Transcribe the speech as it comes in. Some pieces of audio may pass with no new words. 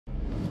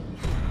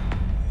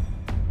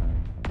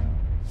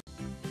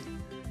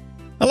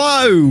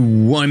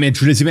Hello, I'm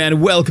EnterElysium and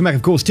welcome back,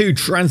 of course, to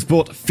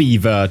Transport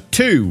Fever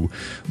 2,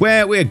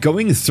 where we're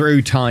going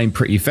through time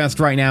pretty fast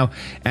right now,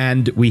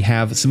 and we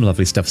have some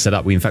lovely stuff set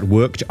up. We, in fact,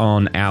 worked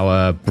on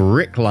our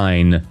brick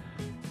line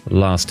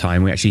last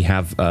time. We actually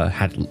have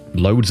had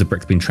loads of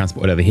bricks being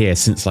transported over here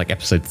since, like,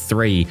 episode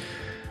 3.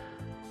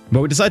 But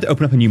we decided to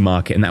open up a new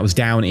market, and that was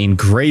down in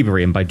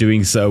Gravery, and by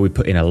doing so, we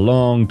put in a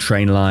long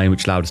train line,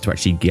 which allowed us to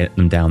actually get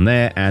them down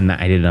there, and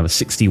that added another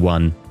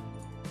 61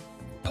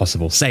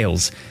 possible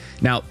sales.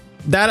 Now,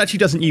 that actually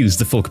doesn't use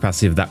the full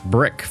capacity of that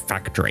brick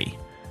factory.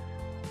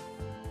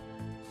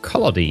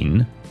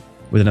 Collodine,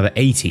 with another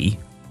 80,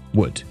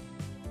 would.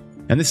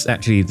 And this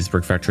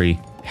brick factory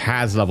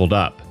has leveled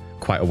up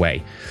quite a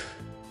way.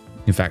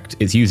 In fact,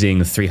 it's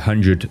using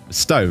 300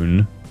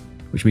 stone,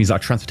 which means our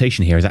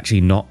transportation here is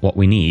actually not what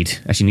we need.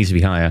 Actually needs to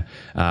be higher.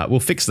 We'll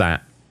fix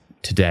that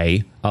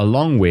today,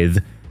 along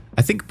with,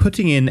 I think,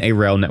 putting in a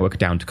rail network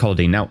down to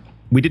Collodine. Now,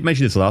 we did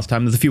mention this last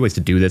time. There's a few ways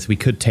to do this. We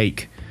could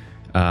take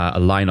a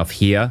line off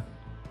here,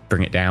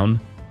 bring it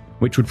down,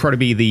 which would probably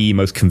be the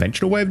most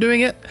conventional way of doing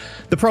it.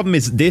 The problem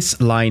is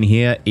this line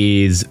here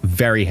is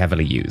very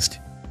heavily used.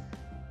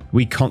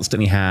 We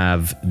constantly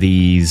have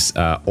these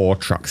ore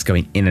trucks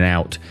going in and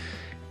out.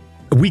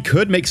 We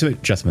could make some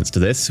adjustments to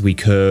this. We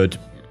could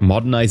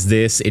modernize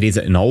this. It is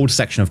an old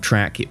section of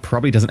track. It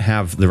probably doesn't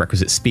have the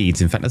requisite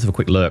speeds. In fact, let's have a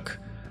quick look.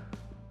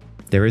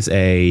 There is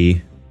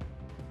a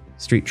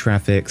street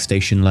traffic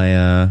station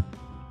layer.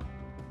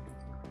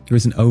 There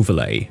is an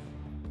overlay.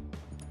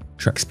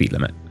 Truck speed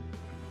limit.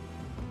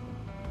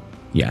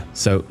 Yeah,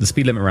 so the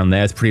speed limit around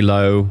there is pretty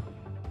low.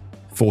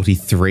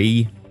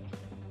 43.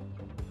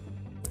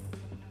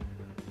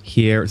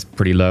 Here it's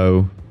pretty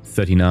low.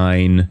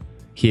 39.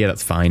 Here,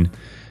 that's fine.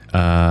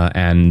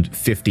 And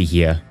 50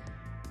 here.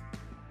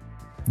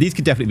 These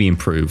could definitely be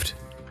improved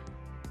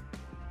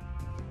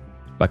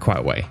by quite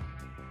a way.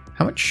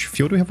 How much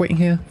fuel do we have waiting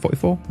here?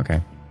 44?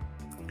 Okay.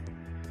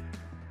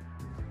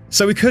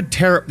 So we could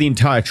tear up the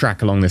entire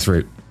track along this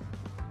route.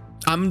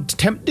 I'm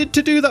tempted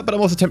to do that, but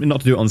I'm also tempted not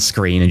to do it on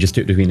screen and just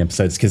do it between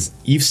episodes, because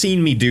you've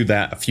seen me do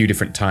that a few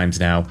different times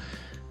now.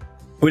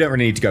 We don't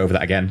really need to go over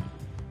that again.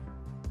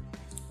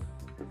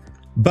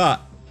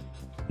 But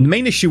the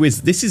main issue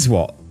is, this is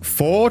what,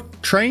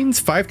 5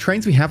 trains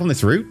we have on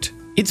this route?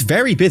 It's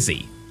very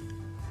busy.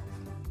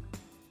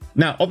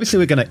 Now, obviously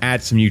we're going to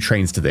add some new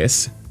trains to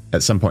this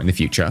at some point in the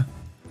future.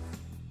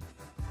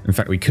 In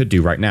fact, we could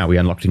do right now. We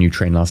unlocked a new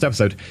train last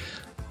episode.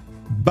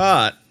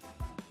 But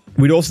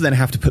we'd also then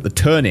have to put the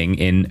turning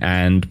in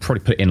and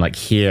probably put it in like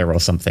here or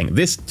something.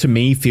 This, to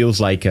me,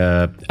 feels like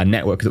a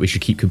network that we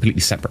should keep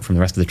completely separate from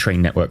the rest of the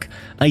train network,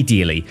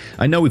 ideally.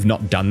 I know we've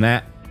not done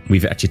that.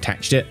 We've actually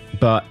attached it.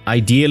 But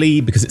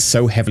ideally, because it's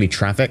so heavily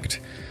trafficked,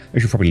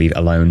 we should probably leave it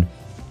alone.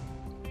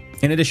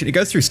 In addition, it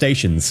goes through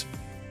stations.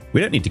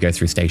 We don't need to go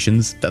through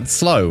stations. That's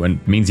slow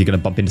and means you're going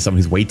to bump into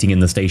someone who's waiting in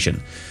the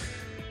station.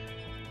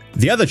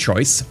 The other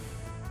choice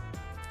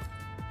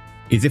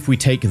is if we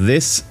take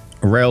this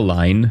rail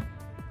line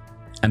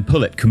and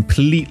pull it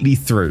completely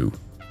through,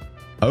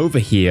 over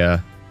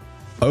here,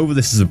 over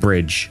this is a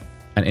bridge,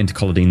 and into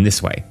Collodine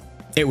this way.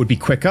 It would be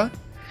quicker.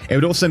 It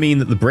would also mean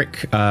that the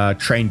brick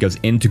train goes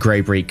into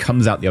Gravery,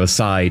 comes out the other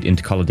side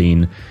into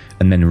Collodine,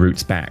 and then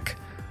routes back.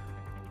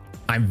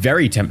 I'm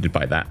very tempted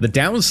by that. The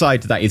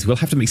downside to that is we'll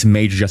have to make some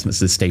major adjustments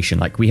to the station.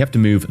 Like, we have to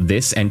move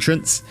this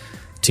entrance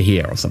to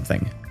here or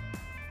something.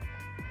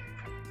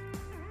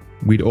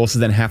 We'd also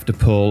then have to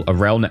pull a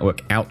rail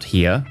network out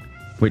here,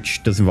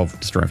 which does involve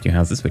destroying a few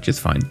houses, which is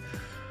fine.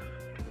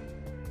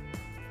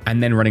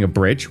 And then running a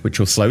bridge, which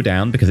will slow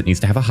down because it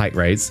needs to have a height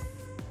raise.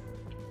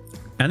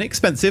 And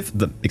expensive.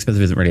 The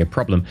expensive isn't really a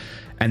problem.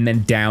 And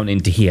then down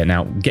into here.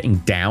 Now, getting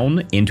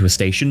down into a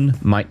station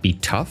might be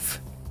tough.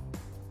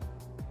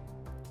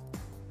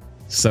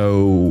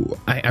 So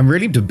I'm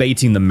really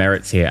debating the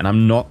merits here, and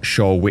I'm not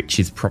sure which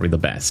is probably the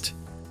best.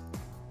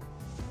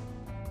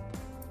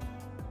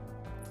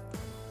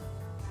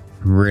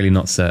 I'm really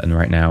not certain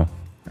right now.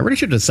 I really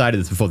should have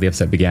decided this before the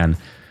episode began.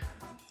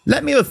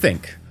 Let me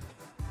think.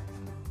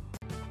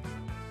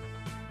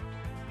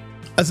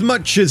 As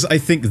much as I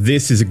think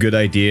this is a good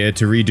idea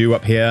to redo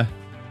up here,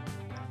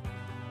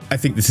 I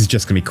think this is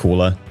just going to be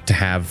cooler to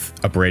have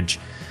a bridge.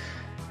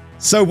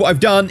 So what I've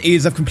done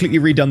is I've completely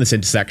redone this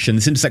intersection.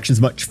 This intersection's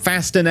much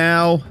faster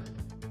now.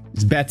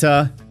 It's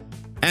better.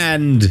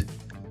 And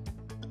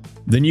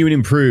the new and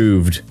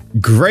improved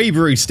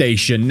Gravery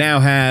Station now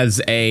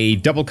has a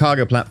double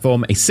cargo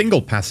platform, a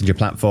single passenger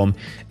platform,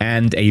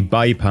 and a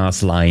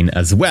bypass line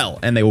as well.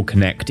 And they all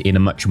connect in a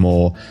much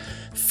more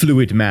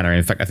fluid manner.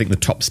 In fact, I think the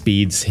top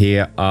speeds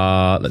here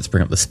are, let's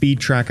bring up the speed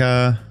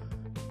tracker.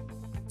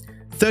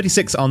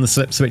 36 on the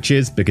slip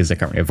switches because they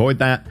can't really avoid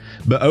that.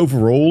 But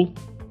overall,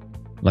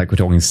 like we're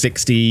talking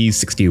 60,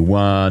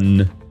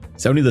 61.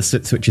 It's only the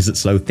slip switches that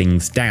slow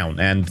things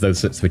down, and those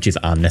slip switches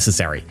are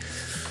necessary.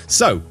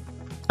 So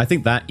I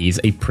think that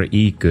is a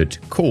pretty good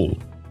call.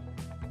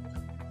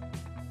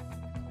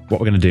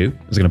 What we're going to do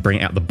is we're going to bring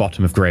it out the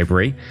bottom of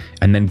Gravery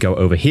and then go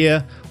over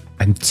here.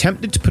 I'm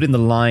tempted to put in the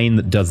line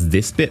that does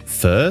this bit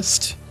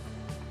first,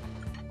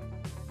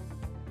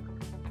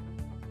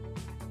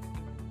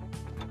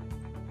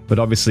 But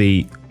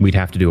obviously, we'd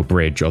have to do a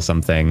bridge or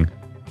something.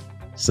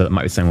 So that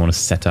might be something we want to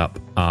set up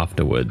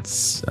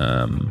afterwards.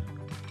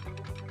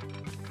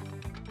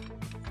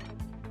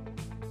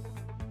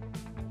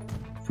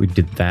 If we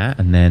did that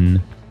and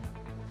then...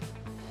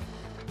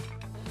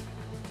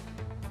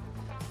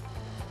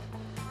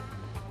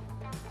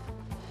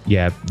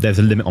 Yeah, there's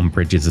a limit on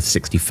bridges of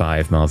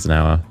 65 miles an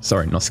hour.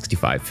 Sorry, not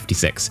 65,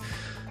 56.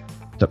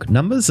 Look,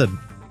 numbers are...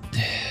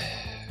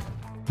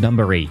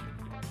 numbery.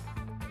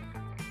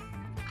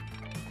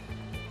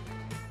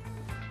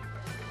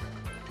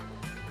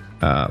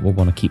 We'll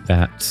want to keep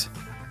that.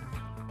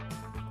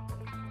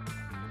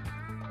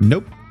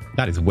 Nope,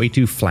 that is way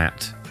too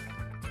flat.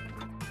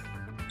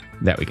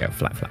 There we go,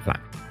 flat, flat,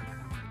 flat.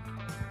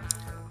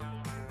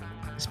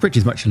 This bridge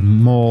is much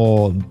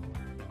more...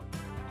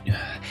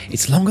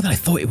 It's longer than I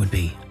thought it would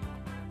be.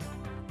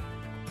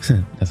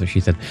 That's what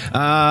she said.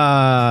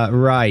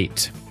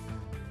 Right.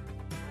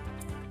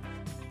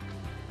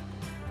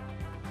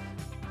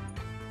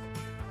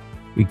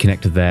 We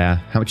connected there.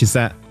 How much is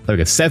that? There we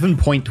go.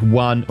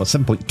 7.1 or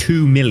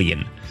 7.2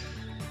 million.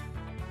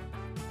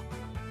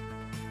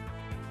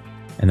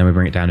 And then we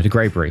bring it down into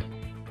Gravery.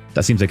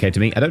 That seems okay to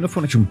me. I don't know if I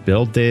want to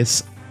build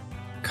this.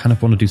 Kind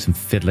of want to do some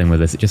fiddling with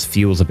this. It just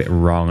feels a bit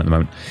wrong at the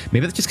moment.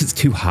 Maybe that's just because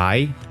it's too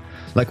high.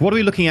 Like, what are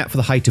we looking at for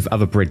the height of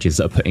other bridges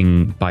that are put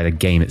in by the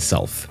game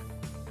itself?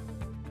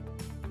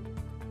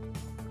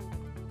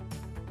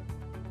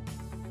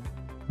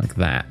 Like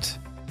that.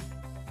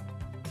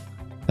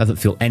 Doesn't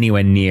feel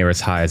anywhere near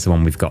as high as the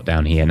one we've got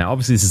down here. Now,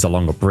 obviously, this is a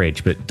longer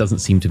bridge, but it doesn't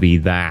seem to be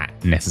that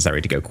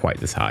necessary to go quite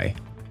this high.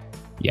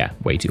 Yeah,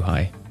 way too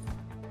high.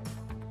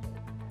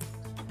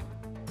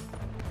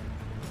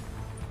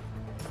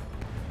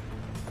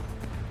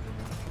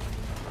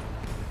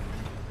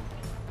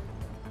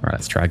 All right,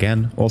 let's try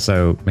again.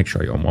 Also, make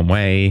sure you're on one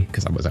way,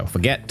 because otherwise I'll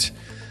forget.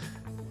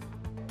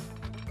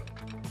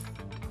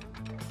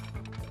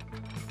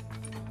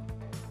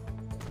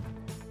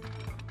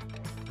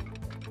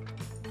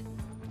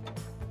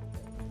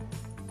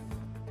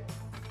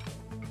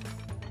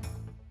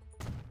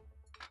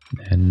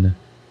 Then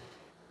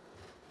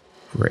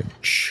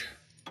bridge.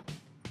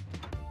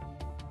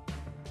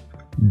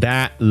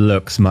 That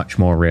looks much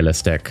more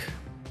realistic.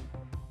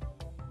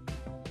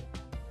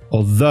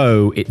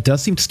 Although, it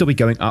does seem to still be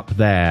going up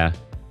there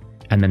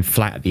and then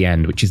flat at the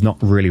end, which is not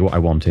really what I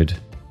wanted.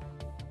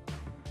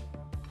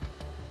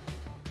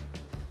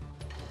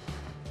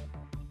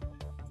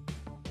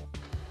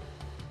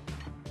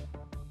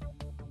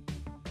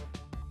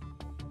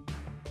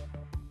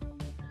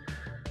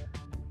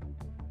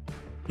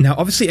 Now,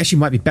 obviously, it actually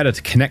might be better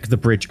to connect the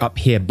bridge up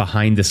here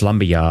behind this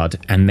lumberyard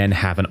and then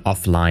have an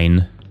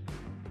offline.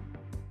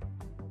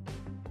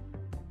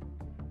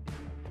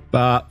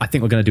 But I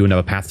think we're going to do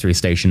another path-through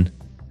station.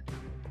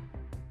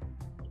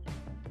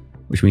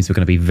 Which means we're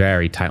going to be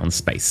very tight on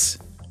space.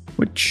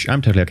 Which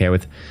I'm totally okay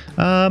with.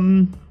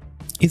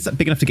 Is that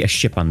big enough to get a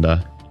ship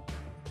under?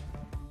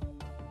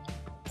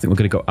 I think we're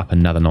going to go up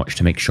another notch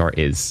to make sure it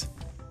is.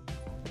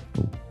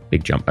 Ooh,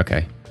 big jump,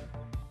 okay.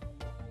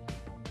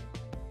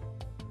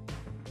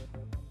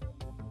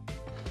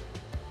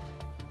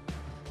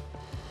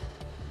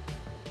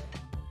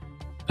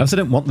 I also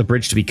don't want the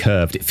bridge to be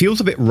curved. It feels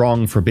a bit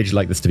wrong for a bridge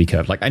like this to be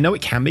curved. Like, I know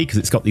it can be because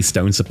it's got these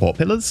stone support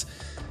pillars.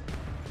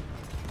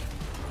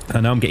 And I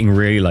know I'm getting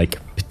really, like,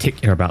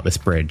 particular about this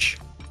bridge.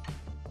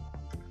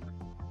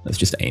 Let's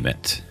just aim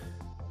it.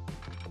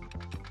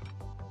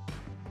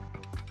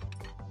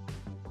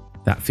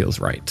 That feels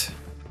right.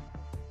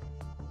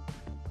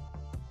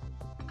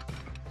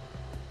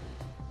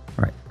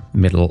 All right,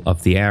 middle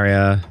of the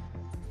area.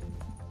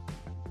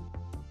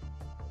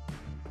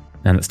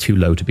 And that's too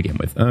low to begin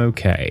with.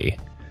 Okay.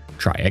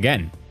 Try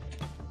again.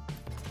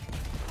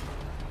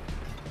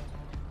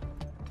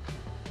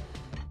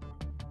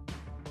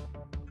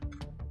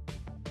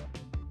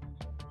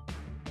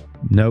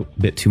 Nope,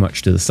 bit too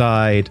much to the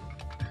side.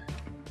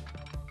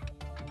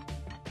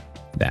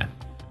 There.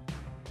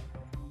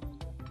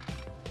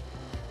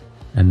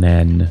 And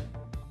then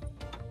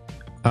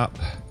up.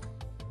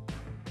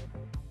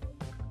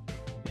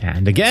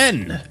 And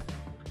again.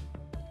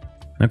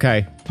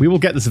 Okay, we will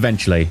get this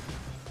eventually.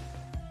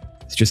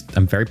 It's just,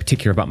 I'm very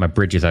particular about my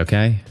bridges,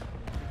 okay?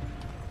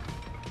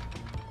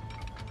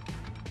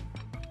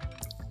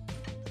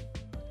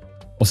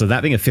 Also,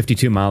 that being a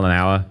 52 mile an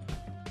hour.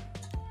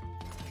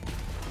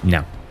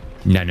 No.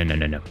 No, no, no,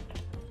 no, no.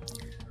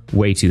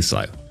 Way too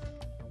slow.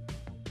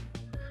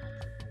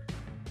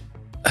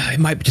 It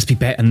might just be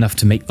better enough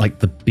to make, like,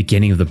 the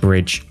beginning of the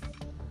bridge.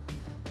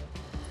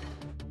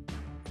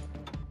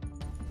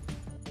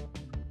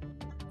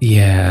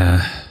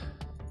 Yeah.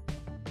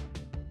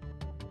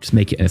 Just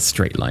make it in a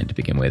straight line to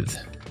begin with.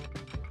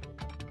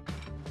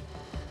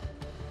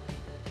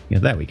 Yeah,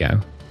 there we go.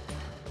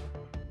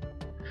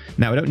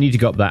 Now, we don't need to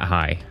go up that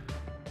high.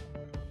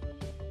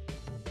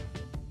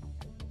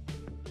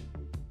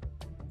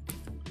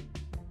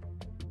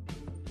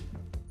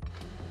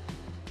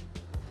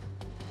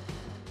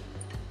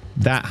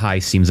 That high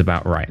seems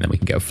about right, and then we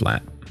can go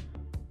flat.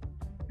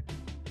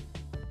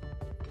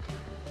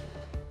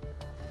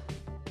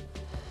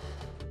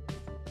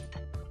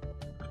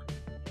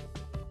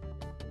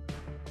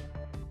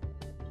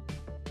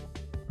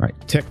 Right,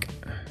 tick.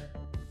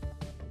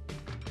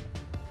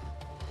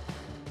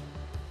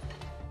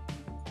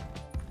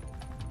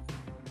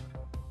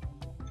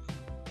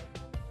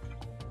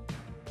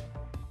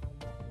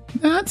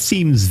 That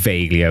seems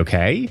vaguely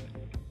okay.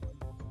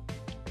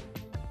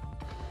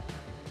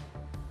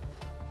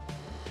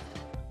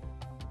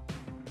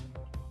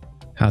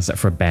 How's that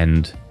for a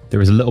bend?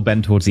 There is a little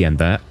bend towards the end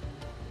there.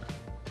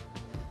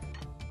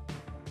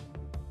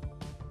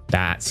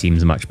 That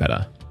seems much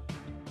better.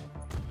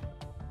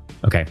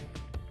 Okay.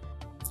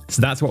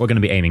 So that's what we're going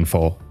to be aiming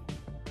for.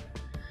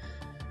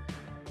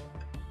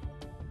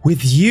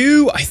 With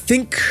you, I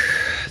think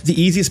the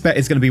easiest bet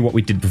is going to be what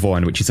we did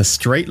beforehand, which is a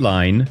straight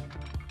line.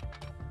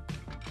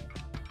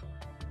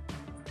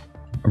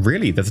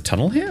 Really? There's a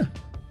tunnel here?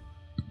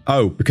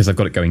 Oh, because I've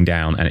got it going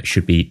down and it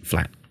should be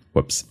flat.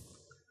 Whoops.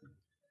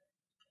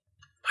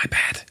 My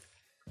bad.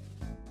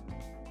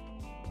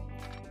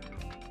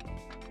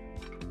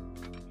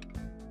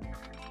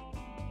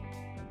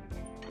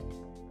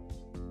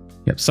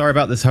 Yep, sorry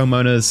about this,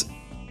 homeowners.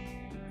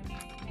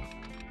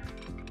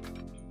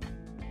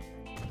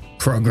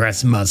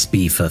 Progress must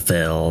be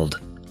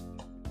fulfilled.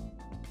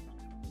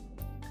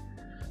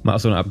 Might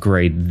also want to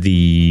upgrade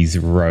these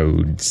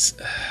roads.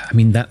 I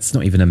mean, that's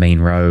not even a main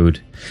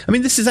road. I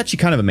mean, this is actually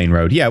kind of a main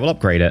road. Yeah, we'll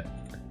upgrade it.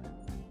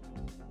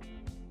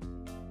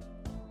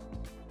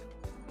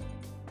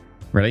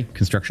 Really?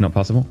 Construction not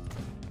possible?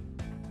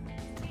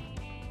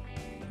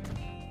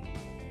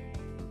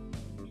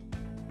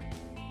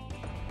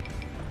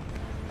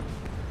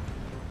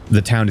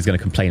 The town is going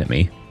to complain at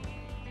me.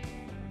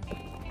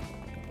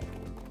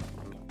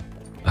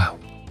 Oh,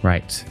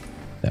 right.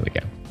 There we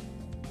go.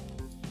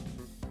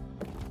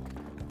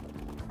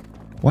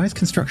 Why is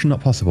construction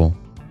not possible?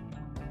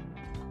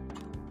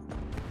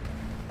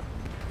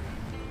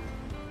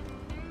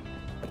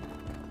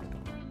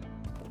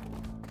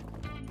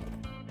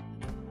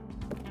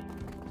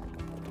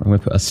 I'm going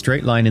to put a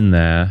straight line in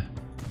there,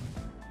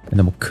 and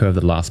then we'll curve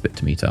the last bit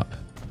to meet up.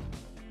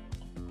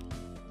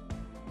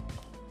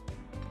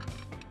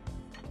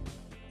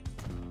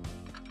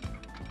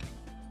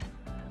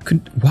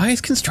 Why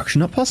is construction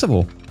not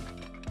possible?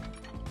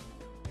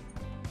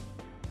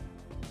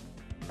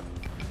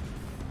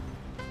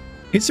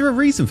 Is there a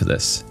reason for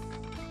this?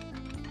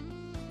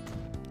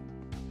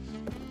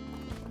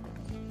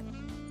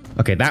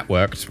 Okay, that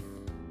worked.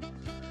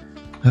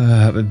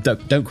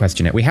 Don't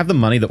question it. We have the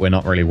money that we're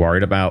not really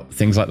worried about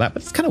things like that,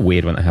 but it's kind of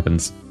weird when that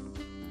happens.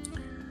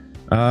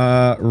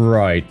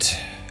 Right.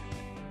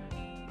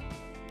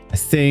 I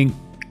think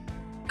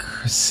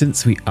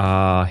since we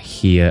are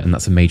here, and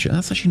that's a major...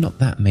 That's actually not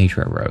that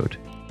major a road.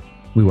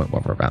 We won't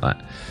bother about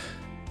that.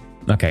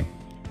 Okay.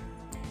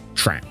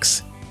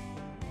 Tracks.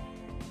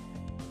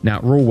 Now,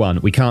 rule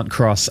 1, we can't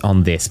cross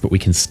on this, but we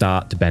can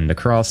start to bend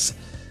across.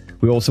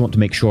 We also want to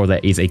make sure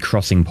there is a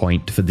crossing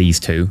point for these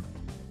two.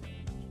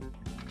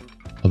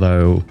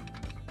 Although,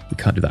 we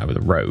can't do that with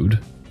a road,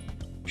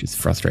 which is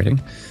frustrating.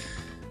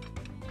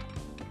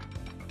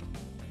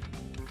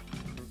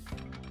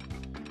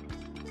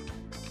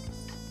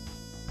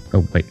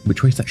 Oh, wait,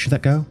 which way should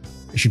that go?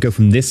 It should go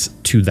from this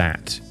to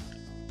that.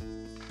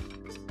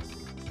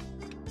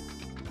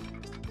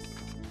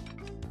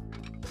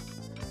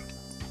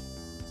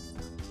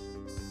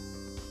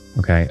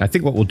 Okay, I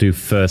think what we'll do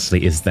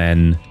firstly is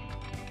then...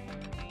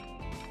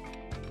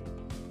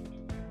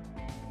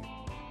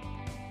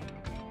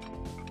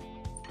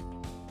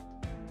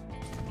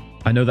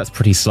 I know that's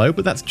pretty slow,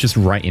 but that's just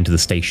right into the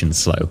station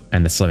slow,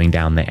 and they're slowing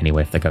down there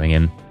anyway if they're going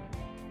in.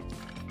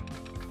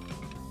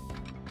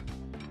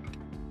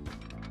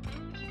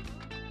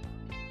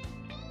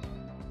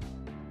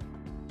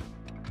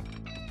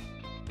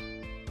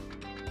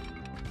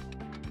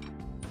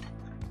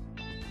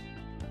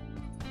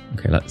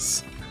 Okay,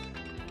 let's...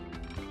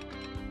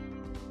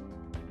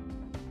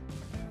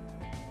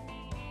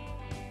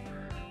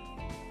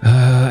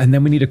 and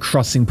then we need a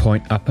crossing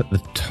point up at the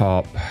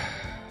top.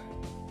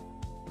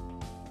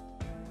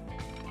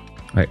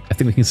 Right, I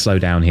think we can slow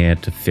down here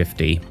to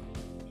 50,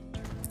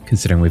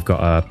 considering we've got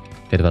a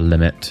bit of a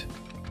limit.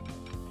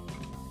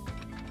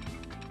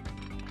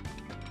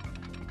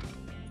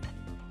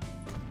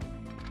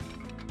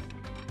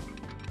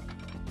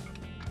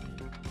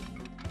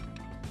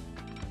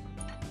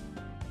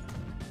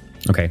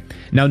 Okay,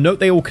 now note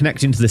they all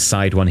connect into this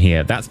side one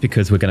here. That's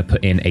because we're going to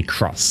put in a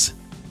cross.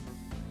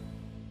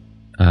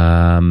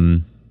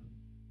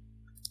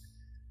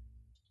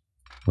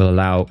 We'll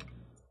allow...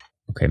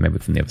 Okay, maybe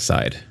from the other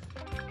side.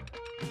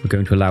 We're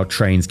going to allow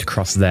trains to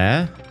cross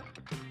there.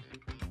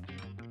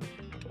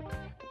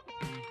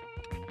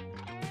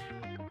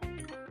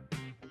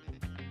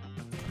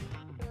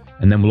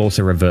 And then we'll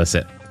also reverse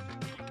it.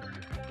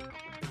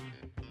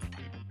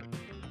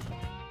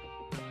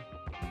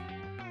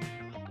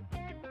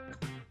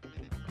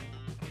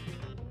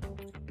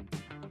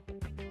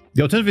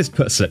 The alternative is to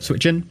put a slip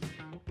switch in.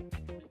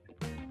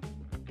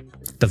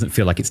 Doesn't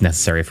feel like it's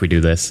necessary if we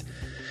do this.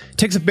 It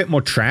takes a bit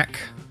more track.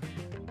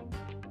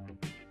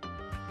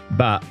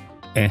 But,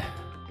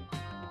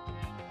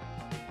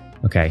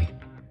 Okay.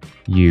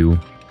 You...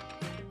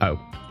 Oh,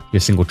 You're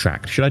single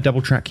tracked. Should I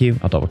double track you?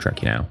 I'll double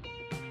track you now.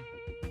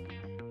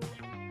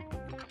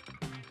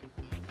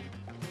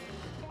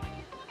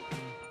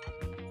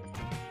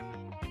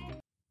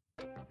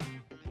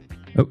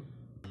 Oh.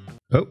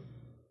 Oh.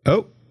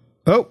 Oh.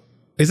 Oh.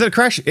 Is it a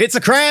crash? It's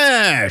a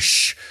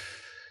crash!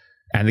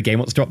 And the game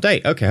wants to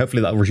update. Okay,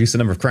 hopefully that'll reduce the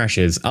number of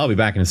crashes. I'll be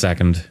back in a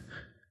second.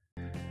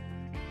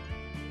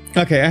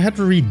 Okay, I had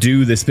to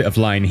redo this bit of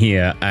line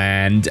here,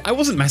 and I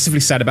wasn't massively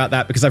sad about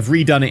that because I've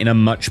redone it in a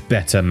much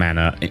better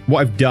manner.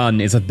 What I've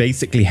done is I've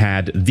basically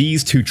had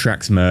these two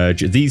tracks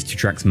merge,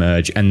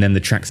 and then the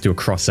tracks do a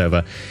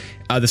crossover.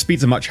 The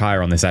speeds are much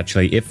higher on this,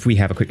 actually. If we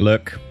have a quick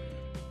look,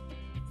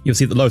 you'll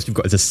see the lowest we've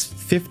got is a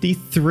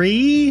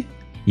 53?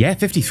 Yeah,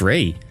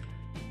 53.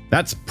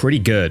 That's pretty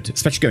good,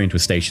 especially going into a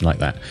station like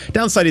that.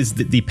 Downside is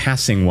that the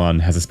passing one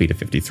has a speed of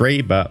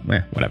 53, but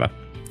whatever.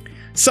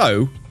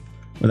 So,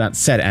 with that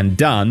said and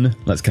done,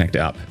 let's connect it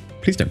up.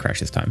 Please don't crash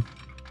this time.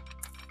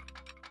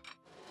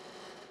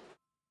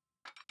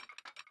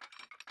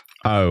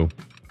 Oh,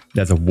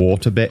 there's a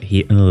water bit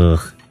here.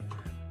 Ugh.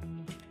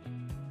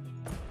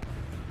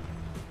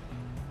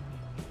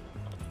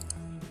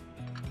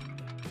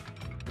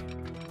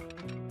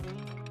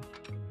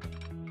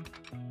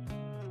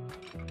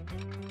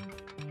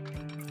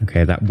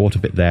 Okay, that water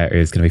bit there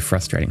is going to be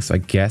frustrating. So I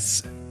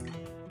guess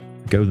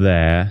go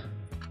there.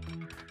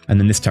 And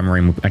then this time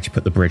around, we'll actually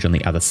put the bridge on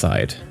the other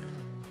side.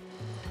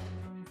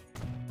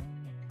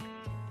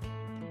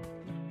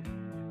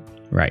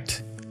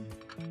 Right.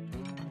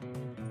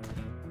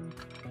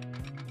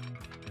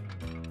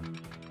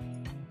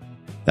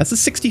 That's a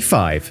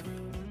 65.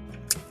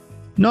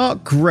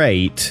 Not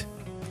great.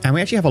 And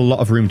we actually have a lot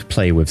of room to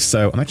play with,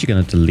 so I'm actually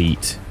going to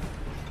delete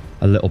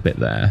a little bit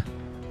there.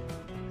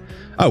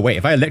 Oh, wait,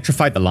 if I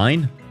electrified the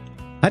line?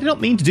 I did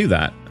not mean to do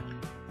that.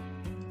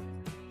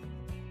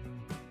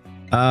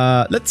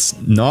 Let's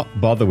not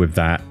bother with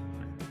that.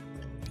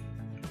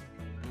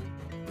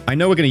 I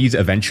know we're going to use it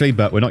eventually,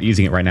 but we're not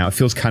using it right now. It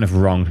feels kind of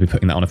wrong to be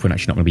putting that on if we're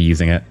actually not going to be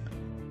using it.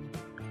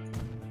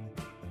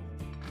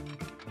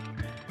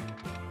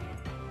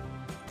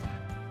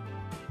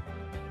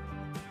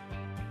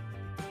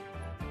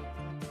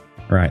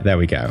 Right, there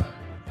we go.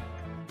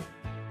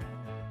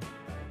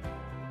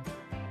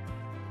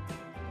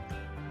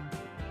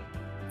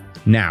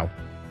 Now,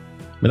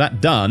 with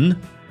that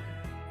done,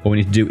 what we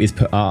need to do is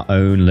put our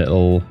own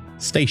little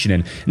station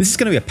in. And this is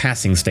going to be a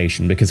passing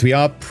station because we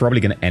are probably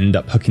going to end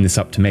up hooking this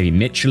up to maybe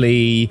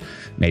Mitchley,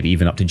 maybe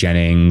even up to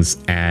Jennings,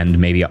 and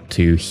maybe up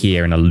to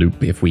here in a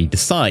loop if we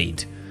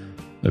decide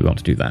that we want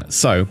to do that.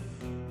 So,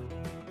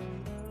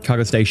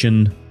 cargo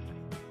station.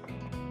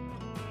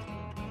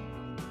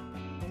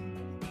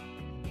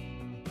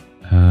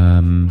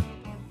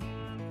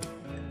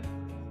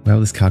 Where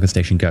will this cargo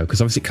station go?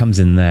 Because obviously it comes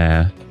in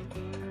there.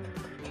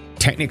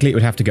 Technically, it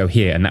would have to go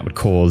here, and that would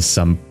cause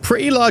some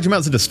pretty large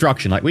amounts of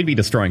destruction. Like, we'd be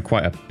destroying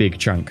quite a big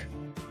chunk.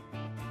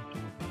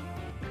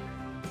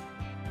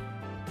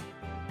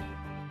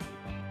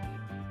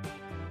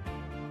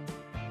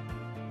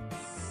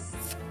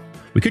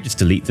 We could just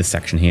delete this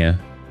section here.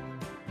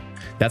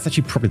 That's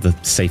actually probably the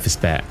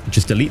safest bet.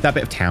 Just delete that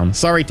bit of town.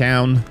 Sorry,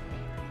 town.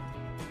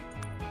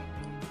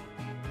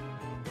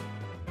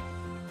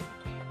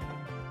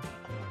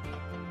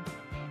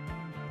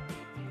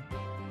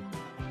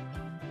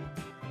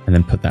 And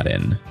then put that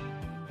in.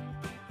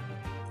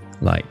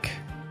 Like,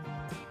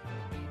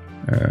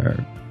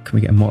 can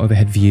we get a more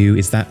overhead view?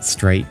 Is that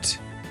straight?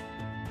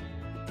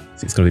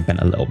 So it's got to be bent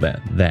a little bit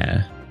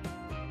there.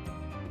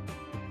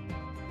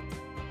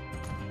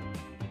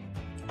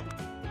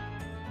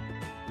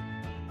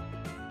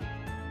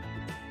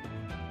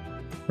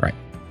 Right.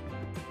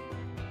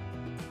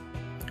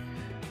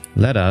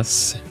 Let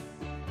us...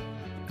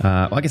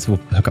 well, I guess we'll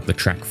hook up the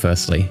track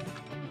firstly.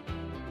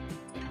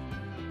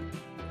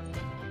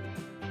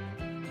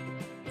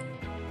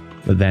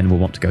 But then we'll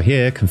want to go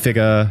here,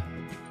 configure,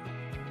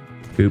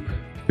 boop,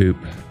 boop,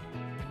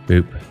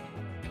 boop,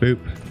 boop.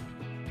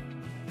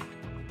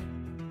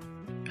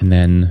 And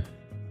then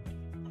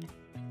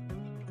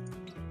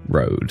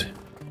road.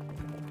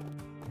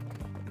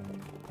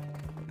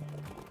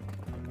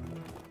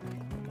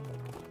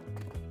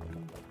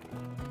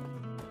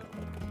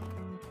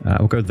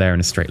 We'll go there in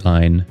a straight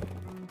line.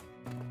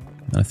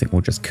 And I think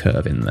we'll just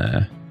curve in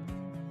there.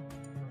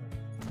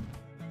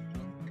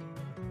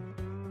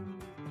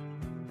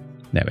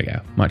 There we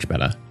go. Much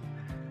better.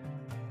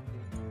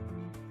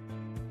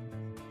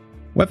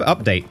 Web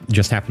update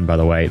just happened, by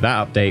the way.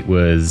 That update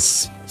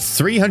was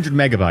 300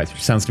 megabytes,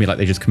 which sounds to me like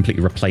they just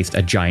completely replaced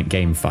a giant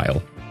game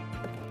file.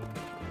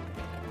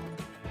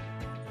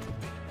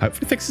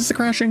 Hopefully fixes the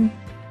crashing.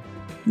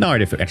 No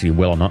idea if it actually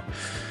will or not.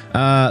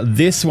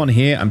 This one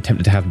here, I'm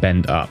tempted to have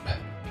bend up,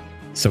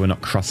 so we're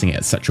not crossing it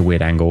at such a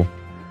weird angle.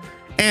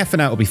 For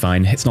now, it'll be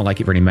fine. It's not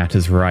like it really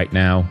matters right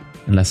now,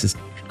 unless it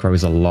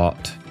grows a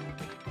lot.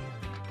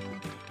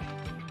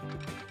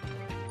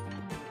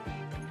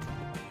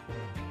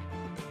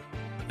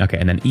 Okay,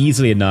 and then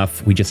easily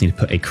enough, we just need to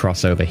put a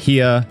crossover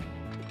here.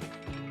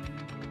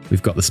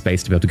 We've got the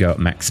space to be able to go at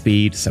max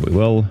speed, so we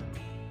will.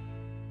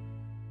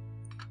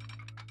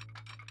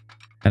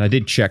 And I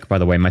did check, by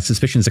the way, my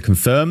suspicions are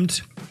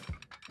confirmed.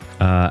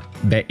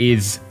 There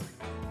is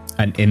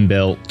an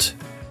inbuilt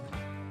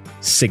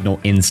signal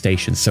in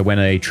stations. So when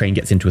a train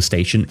gets into a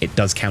station, it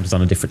does count as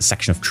on a different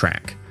section of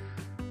track.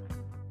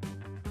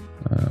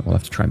 We'll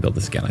have to try and build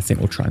this again. I think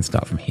we'll try and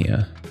start from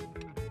here.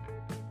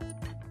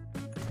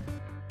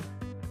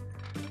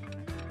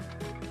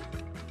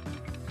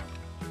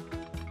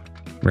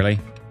 Really?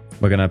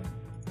 We're going to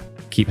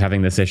keep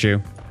having this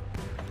issue?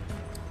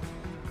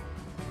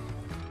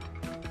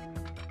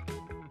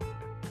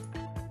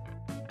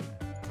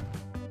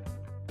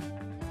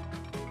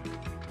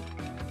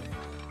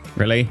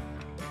 Really?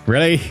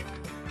 Really?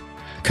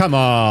 Come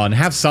on,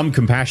 have some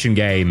compassion,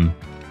 game.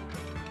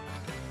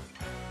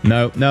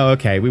 No,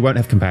 okay, we won't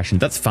have compassion.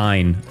 That's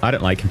fine. I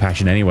don't like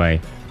compassion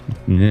anyway.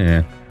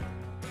 Yeah.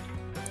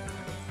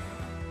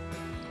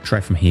 Try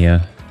from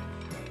here.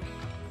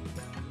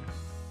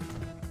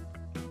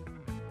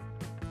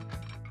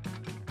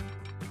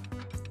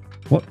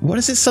 What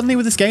is it suddenly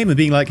with this game and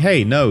being like,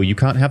 hey, no, you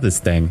can't have this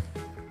thing?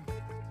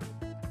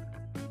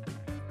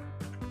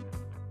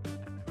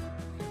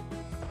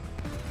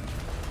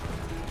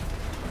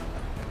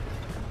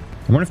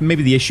 I wonder if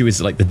maybe the issue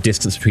is like the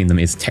distance between them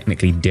is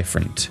technically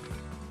different.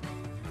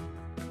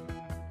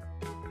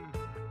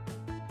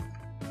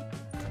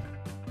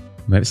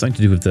 Maybe it's something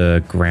to do with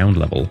the ground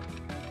level.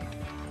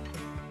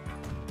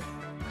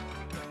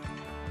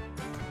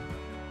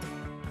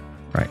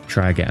 Right,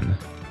 try again.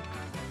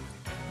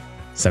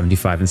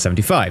 75 and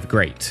 75,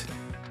 great.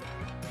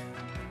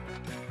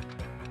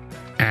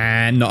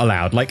 And not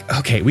allowed. Like,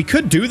 okay, we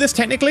could do this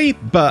technically,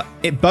 but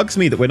it bugs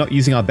me that we're not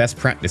using our best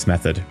practice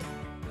method.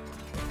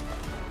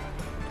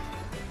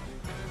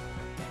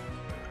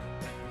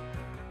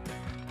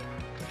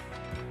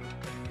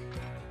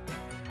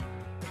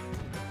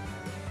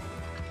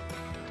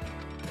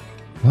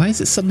 Why is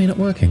it suddenly not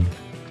working?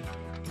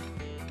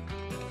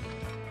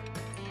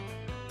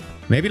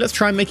 Maybe let's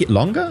try and make it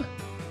longer?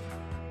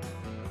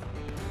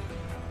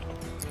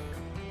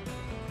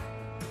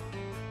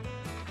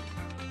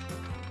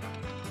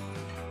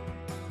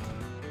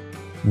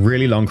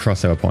 Really long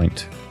crossover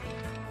point.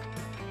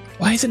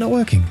 Why is it not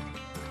working?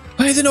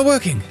 Why is it not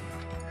working?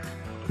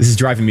 This is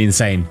driving me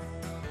insane.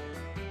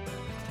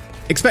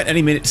 Expect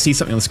any minute to see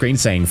something on the screen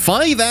saying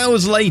 5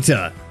 hours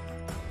later.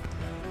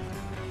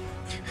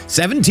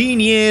 17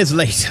 years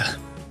later.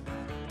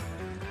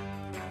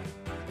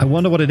 I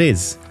wonder what it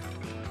is.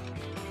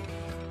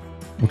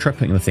 We'll try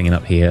putting the thing in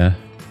up here.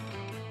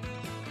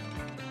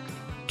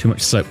 Too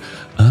much slope.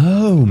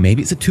 Oh,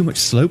 maybe it's a too much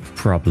slope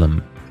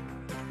problem.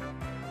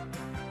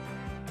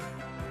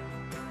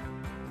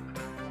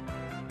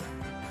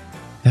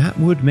 That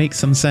would make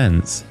some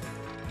sense.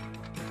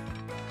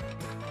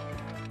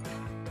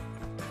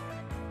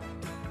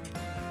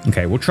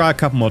 Okay, we'll try a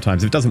couple more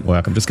times. If it doesn't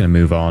work, I'm just going to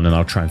move on and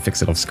I'll try and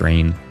fix it off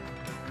screen.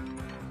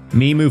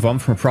 Me move on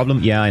from a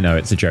problem? Yeah, I know,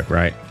 it's a joke,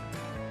 right?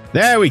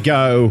 There we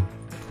go!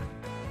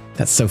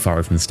 That's so far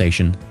away from the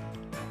station.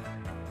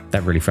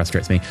 That really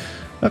frustrates me.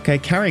 Okay,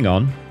 carrying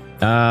on.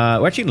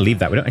 We're actually going to leave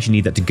that. We don't actually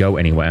need that to go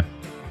anywhere.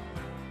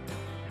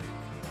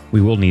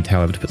 We will need,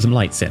 however, to put some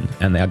lights in.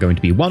 And they are going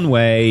to be one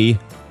way.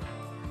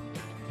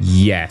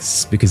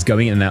 Yes, because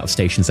going in and out of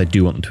stations, I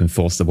do want them to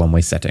enforce the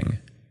one-way setting.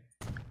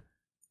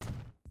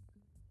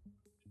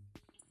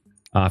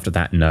 After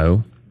that,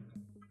 no.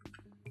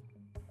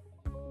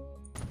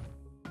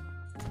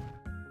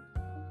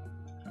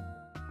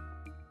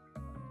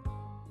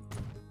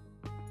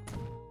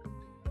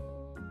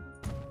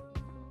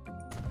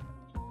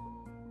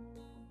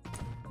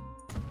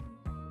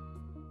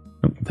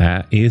 Oh,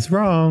 that is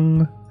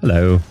wrong.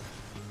 Hello.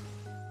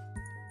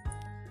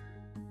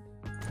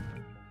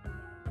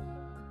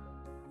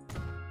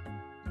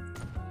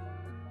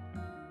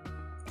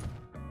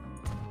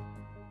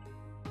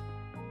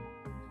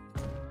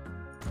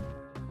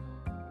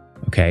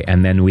 Okay,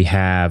 and then we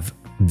have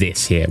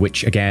this here,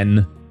 which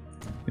again,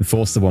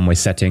 enforce the one-way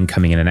setting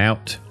coming in and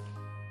out.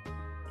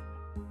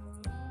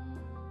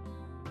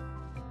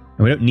 And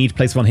we don't need to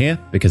place one here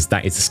because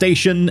that is the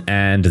station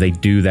and they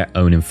do their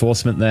own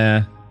enforcement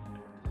there.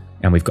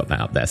 And we've got that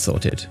up there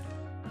sorted.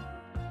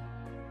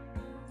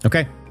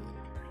 Okay.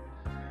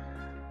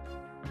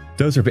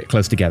 Those are a bit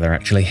close together,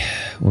 actually.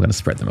 We're going to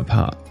spread them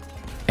apart.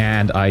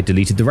 And I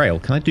deleted the rail.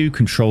 Can I do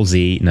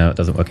Control-Z? No, it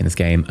doesn't work in this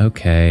game.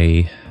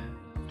 Okay.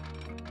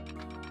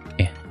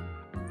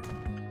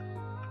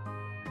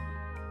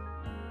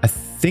 I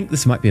think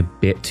this might be a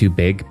bit too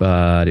big,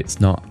 but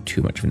it's not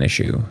too much of an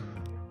issue.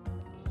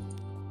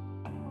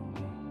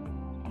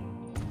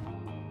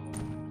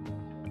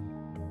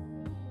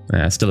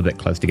 Still a bit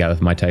close together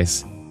for my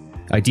taste.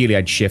 Ideally,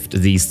 I'd shift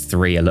these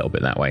three a little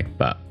bit that way,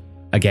 but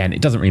again,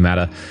 it doesn't really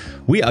matter.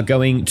 We are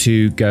going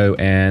to go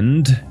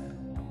and...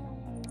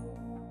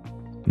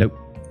 Nope.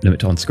 Limit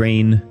to on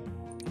screen.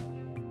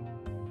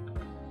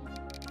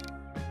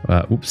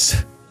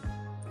 Oops.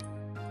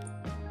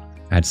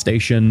 Add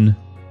station.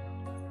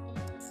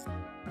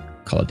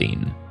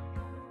 Collidine.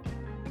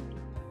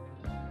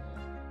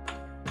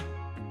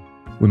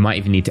 We might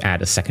even need to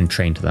add a second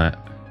train to that.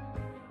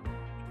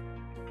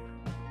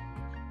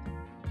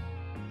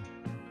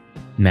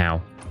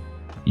 Now,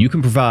 you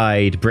can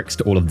provide bricks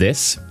to all of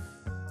this.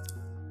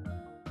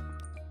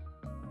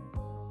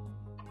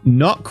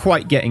 Not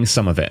quite getting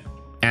some of it.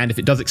 And if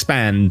it does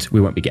expand, we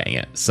won't be getting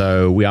it.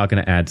 So we are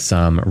going to add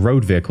some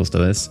road vehicles to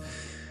this.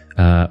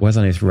 Where's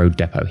our nearest road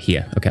depot?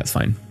 Here. Okay, that's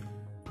fine.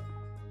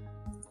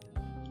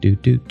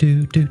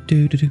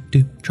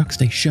 Truck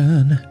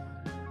station.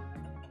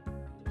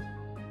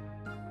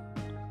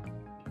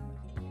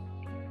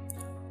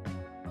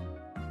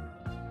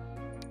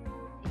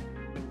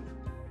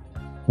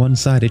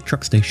 One-sided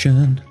truck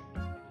station.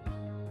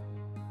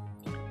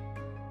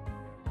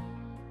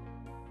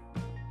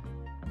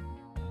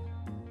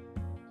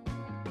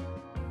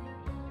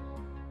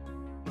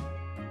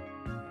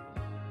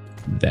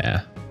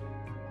 There.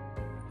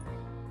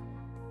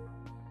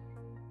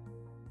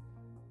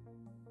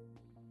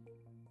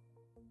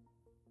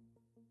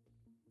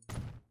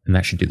 And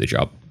that should do the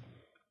job.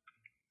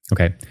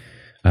 Okay.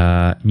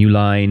 New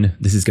line.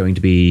 This is going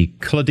to be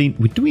Claudine.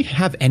 Do we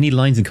have any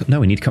lines in...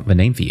 No, we need to come up with a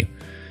name for you.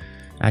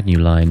 Add new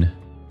line.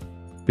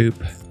 Boop,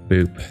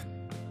 boop.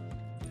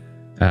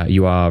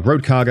 You are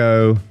road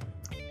cargo.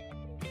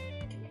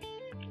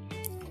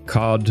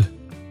 Cod.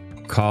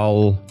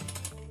 Call.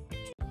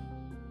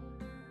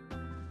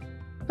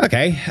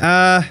 Okay.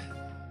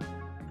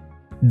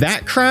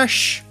 That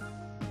crash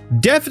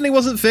definitely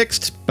wasn't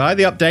fixed by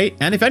the update.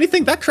 And if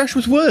anything, that crash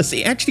was worse.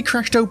 It actually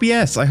crashed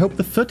OBS. I hope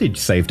the footage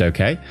saved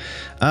okay.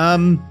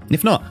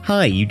 If not,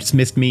 hi, you just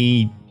missed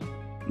me.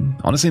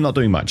 Honestly, not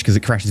doing much because it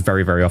crashes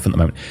very, very often at the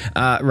moment.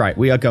 Right,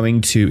 we are going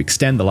to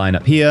extend the line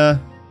up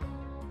here.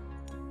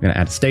 We're going to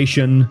add a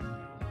station.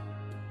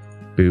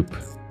 Boop.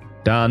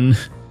 Done.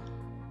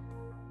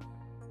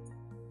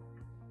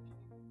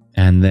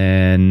 And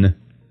then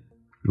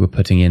we're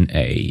putting in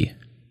a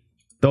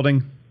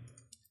building.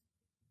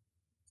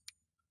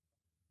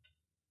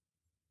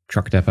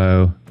 Truck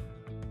depot.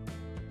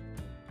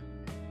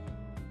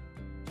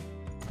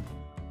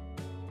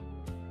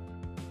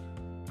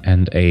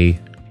 And a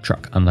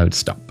truck unload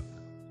stop.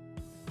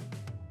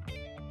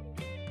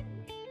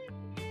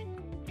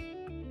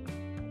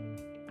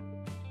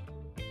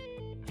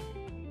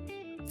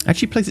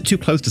 Actually place it too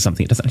close to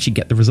something. It doesn't actually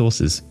get the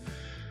resources.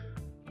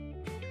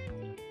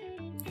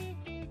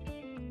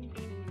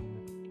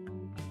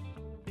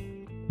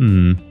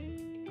 I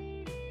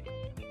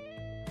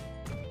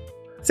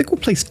think we'll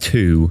place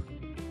 2.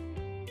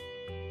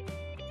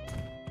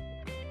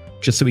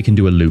 Just so we can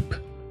do a loop.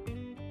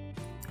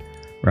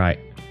 Right.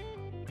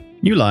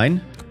 New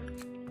line.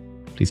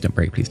 Please don't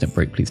break, please don't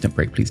break, please don't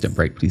break, please don't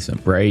break, please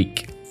don't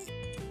break.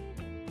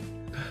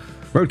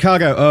 Road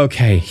cargo.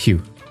 Okay,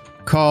 Hugh.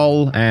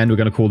 Call, and we're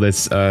going to call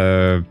this,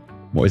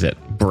 what is it?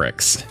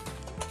 Bricks.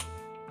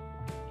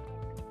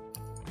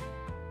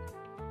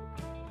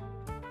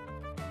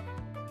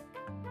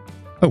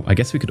 Oh, I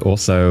guess we could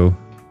also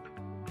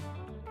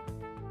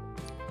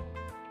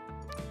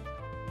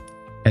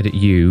edit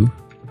you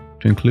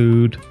to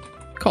include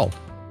call.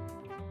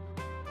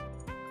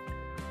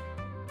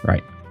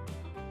 Right.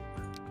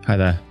 Hi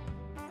there.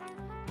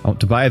 I want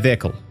to buy a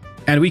vehicle.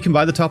 And we can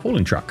buy the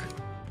tarpaulin truck.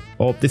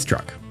 Or this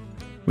truck.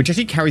 Which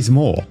actually carries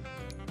more.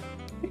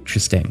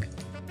 Interesting.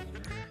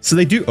 So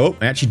they do... Oh,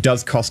 it actually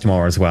does cost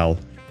more as well.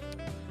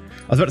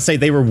 I was about to say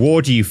they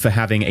reward you for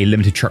having a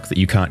limited truck that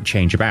you can't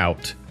change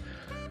about.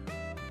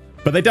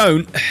 But they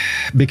don't,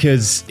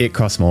 because it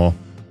costs more.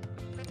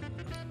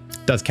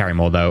 It does carry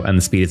more, though, and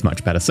the speed is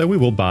much better. So we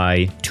will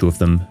buy 2 of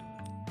them.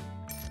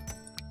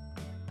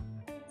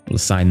 We'll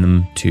assign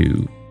them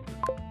to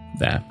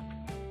there.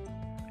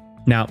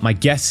 Now, my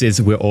guess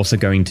is we're also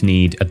going to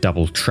need a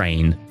double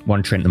train.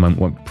 One train at the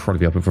moment won't probably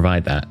be able to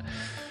provide that.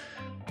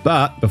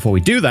 But before we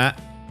do that,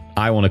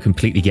 I want to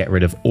completely get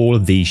rid of all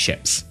of these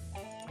ships.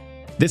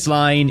 This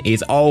line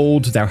is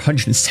old. There are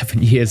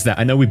 107 years there.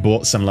 I know we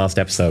bought some last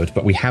episode,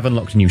 but we have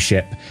unlocked a new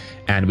ship,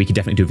 and we can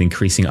definitely do with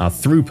increasing our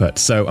throughput.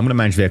 So I'm going to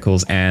manage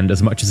vehicles, and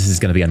as much as this is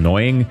going to be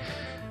annoying,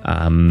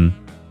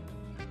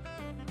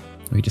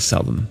 we just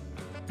sell them.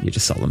 You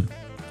just sell them.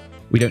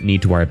 We don't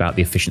need to worry about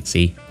the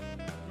efficiency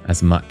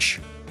as much.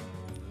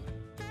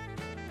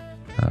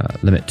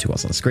 Limit to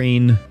what's on the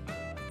screen.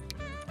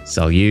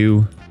 Sell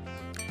you.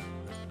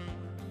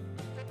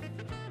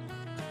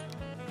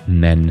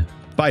 And then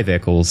buy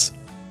vehicles.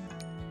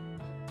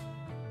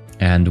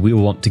 And we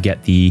will want to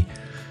get the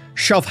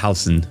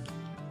Schaufhausen.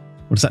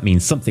 What does that mean?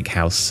 Something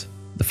house.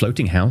 The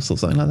floating house or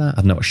something like that? I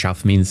don't know what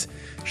Schauf means.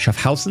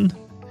 Schaufhausen.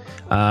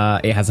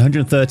 It has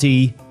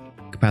 130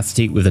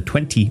 capacity with a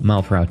 20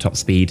 mile per hour top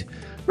speed.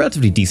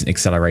 Relatively decent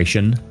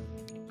acceleration.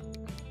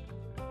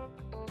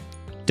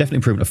 Definitely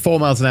improvement of 4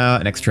 miles an hour.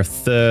 An extra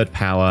 3rd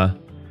power.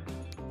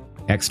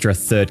 Extra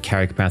 3rd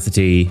carry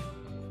capacity.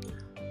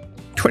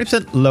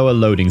 20% lower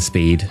loading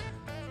speed.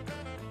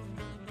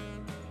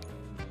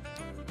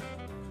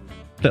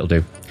 That'll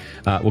do.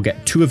 We'll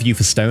get 2 of you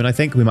for stone, I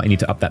think. We might need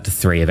to up that to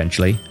 3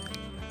 eventually.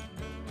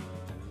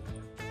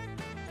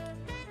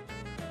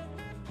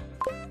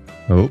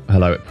 Oh,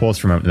 hello. It paused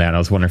for a moment there, and I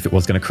was wondering if it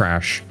was going to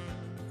crash.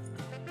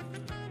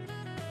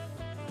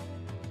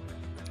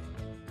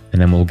 And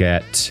then we'll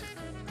get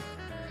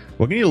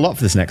We're going to need a lot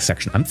for this next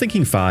section. I'm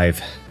thinking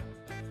 5.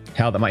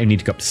 Hell, that might even need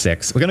to go up to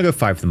 6. We're going to go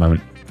 5 for the moment.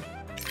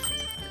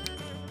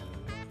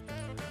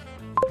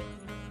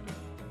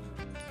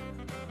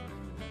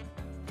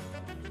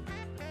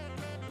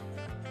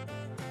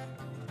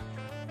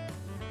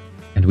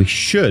 And we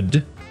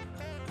should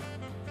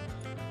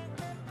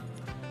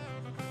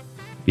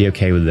be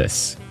okay with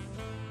this.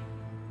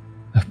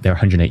 Oh, they're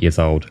 108 years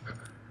old.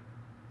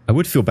 I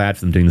would feel bad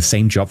for them doing the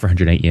same job for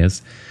 108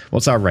 years.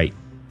 What's our rate?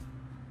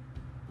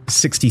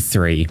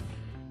 63.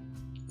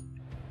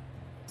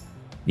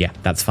 Yeah,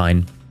 that's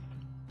fine.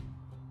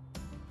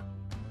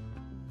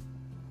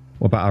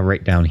 What about our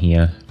rate down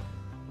here?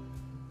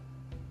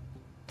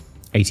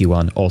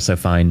 81, also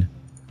fine.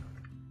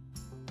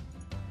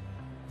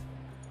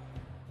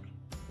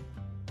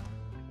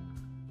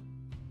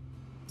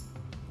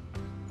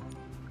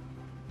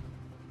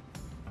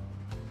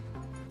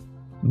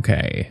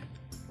 Okay.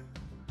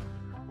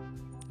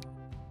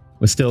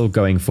 We're still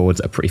going forwards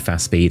at a pretty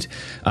fast speed.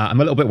 I'm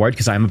a little bit worried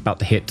because I'm about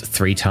to hit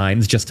 3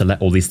 times just to let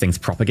all these things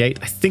propagate.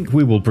 I think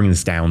we will bring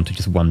this down to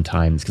just 1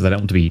 times because I don't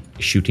want to be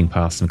shooting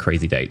past some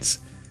crazy dates.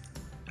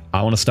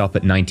 I want to stop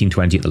at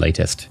 1920 at the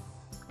latest.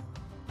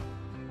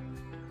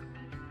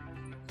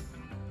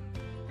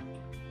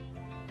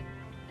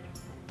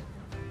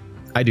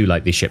 I do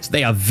like these ships.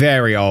 They are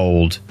very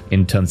old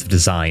in terms of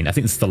design. I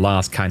think it's the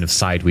last kind of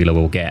side wheeler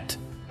we'll get.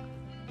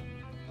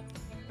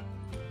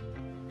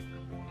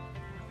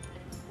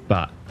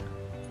 But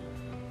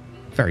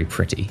very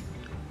pretty.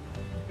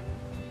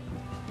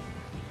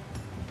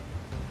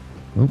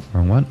 Oh,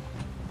 wrong one.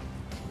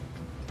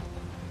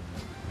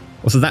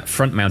 Also, that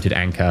front-mounted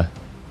anchor.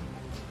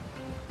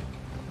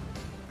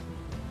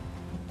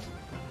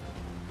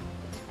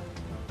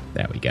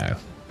 There we go.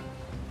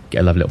 Get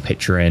a lovely little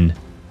picture in.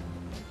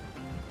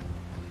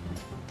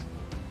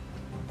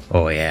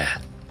 Oh, yeah.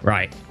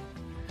 Right.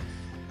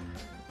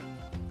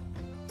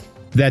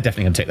 They're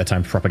definitely going to take their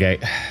time to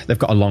propagate. They've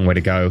got a long way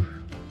to go,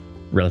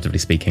 relatively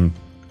speaking.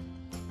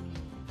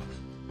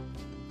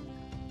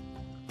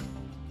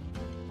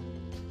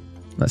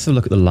 Let's have a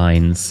look at the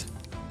lines.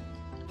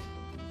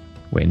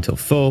 Wait until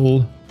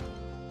full.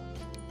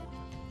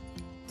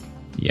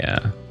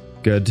 Yeah,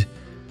 good.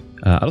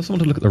 I also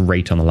want to look at the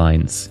rate on the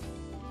lines.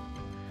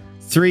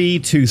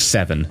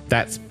 327.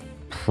 That's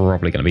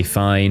probably going to be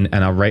fine.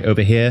 And our rate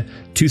over here,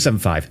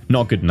 275.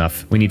 Not good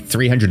enough. We need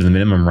 300 in the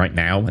minimum right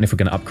now. And if we're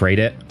going to upgrade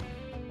it,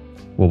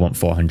 we'll want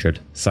 400.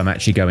 So I'm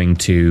actually going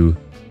to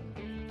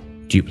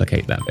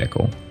duplicate that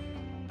vehicle.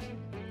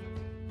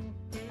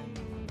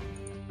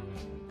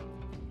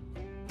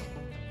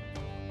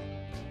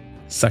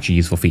 Such a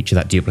useful feature,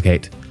 that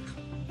duplicate.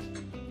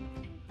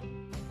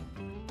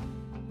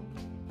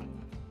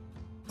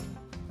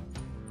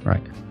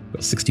 Right,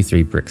 got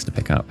 63 bricks to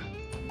pick up.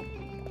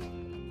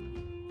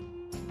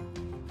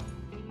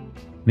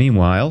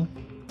 Meanwhile,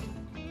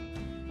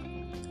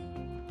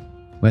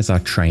 where's our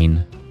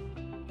train?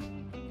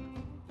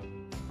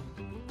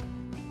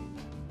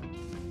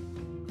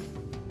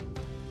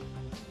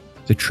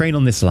 The train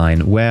on this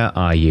line, where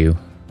are you?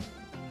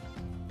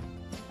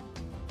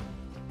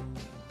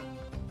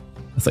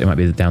 I thought you might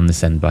be down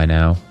this end by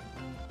now.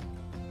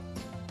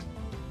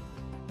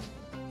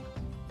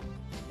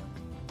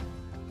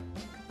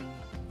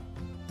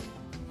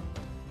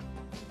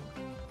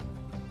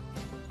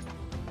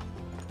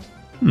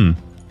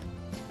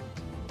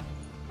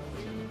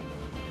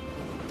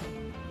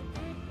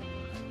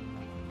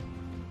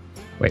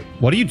 Wait,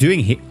 what are you doing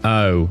here?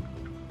 Oh.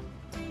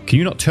 Can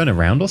you not turn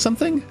around or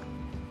something?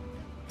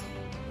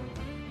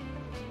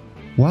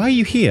 Why are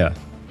you here?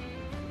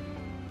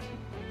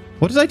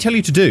 What did I tell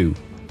you to do?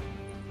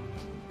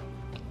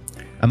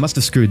 I must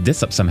have screwed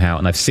this up somehow,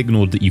 and I've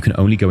signaled that you can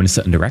only go in a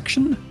certain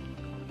direction?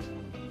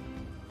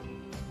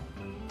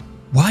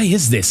 Why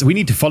is this? We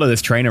need to follow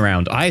this train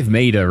around. I've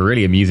made a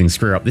really amusing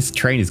screw up. This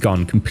train has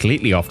gone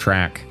completely off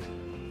track.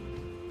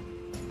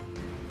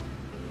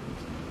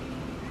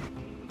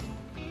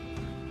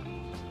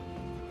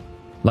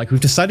 Like,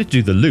 we've decided to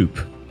do the loop.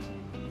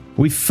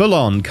 We've full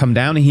on come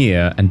down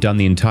here and done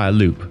the entire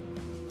loop.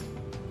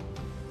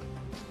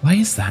 Why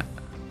is that?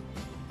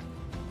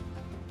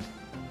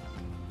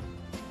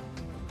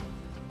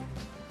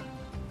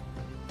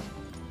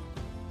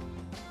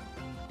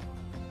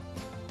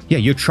 Yeah,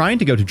 you're trying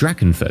to go to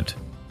Drakkenford.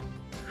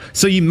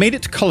 So you made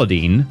it to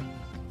Collodine.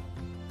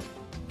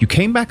 You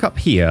came back up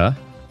here.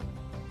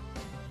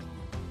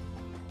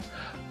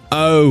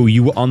 Oh,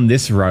 you were on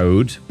this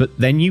road, but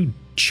then you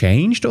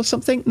changed or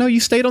something? No, you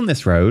stayed on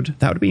this road.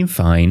 That would have been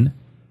fine.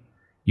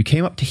 You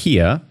came up to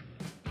here.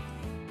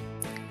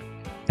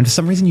 And for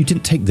some reason you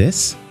didn't take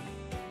this?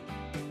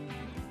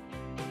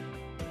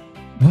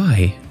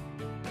 Why?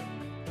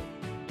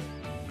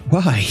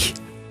 Why?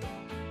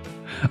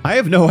 I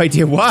have no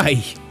idea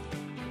why.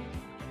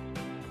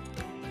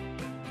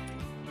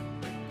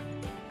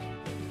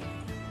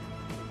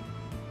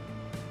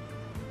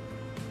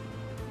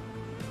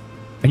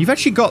 And you've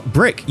actually got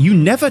brick. You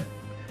never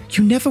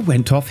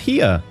went off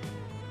here.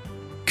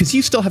 Because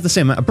you still have the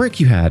same amount of brick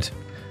you had.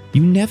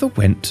 You never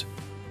went.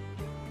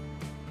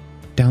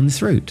 down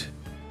this route.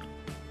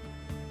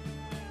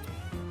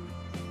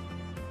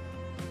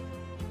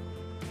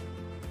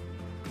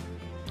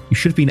 You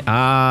should have been...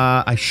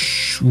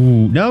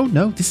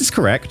 no, this is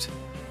correct.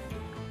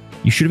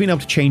 You should have been able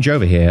to change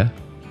over here.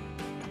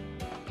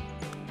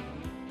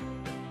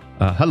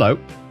 Hello.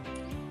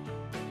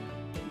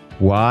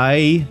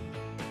 Why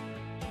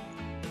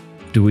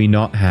do we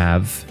not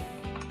have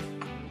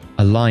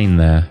a line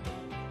there?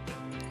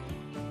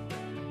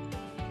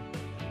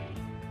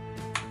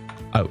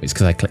 Oh, it's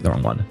because I clicked the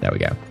wrong one. There we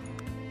go.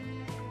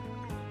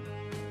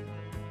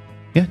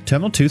 Yeah,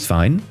 Terminal 2 is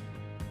fine.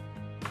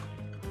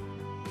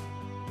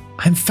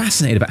 I'm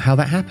fascinated about how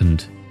that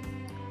happened.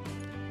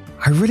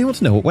 I really want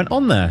to know what went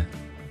on there.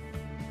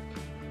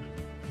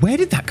 Where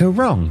did that go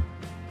wrong?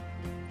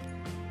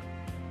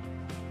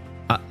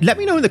 Let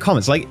me know in the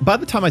comments. Like, by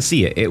the time I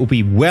see it, it will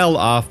be well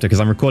after, because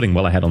I'm recording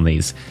well ahead on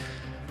these.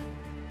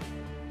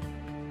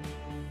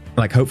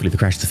 Like, hopefully the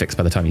crash is fixed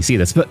by the time you see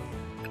this, but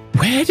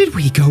where did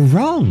we go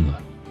wrong?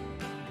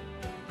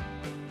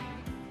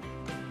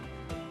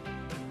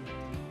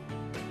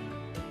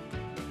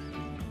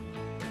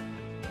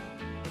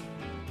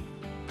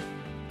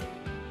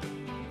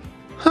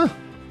 Huh.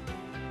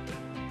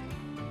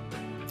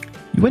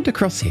 You went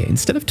across here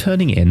instead of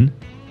turning in,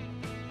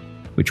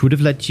 which would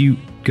have let you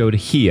go to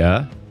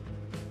here.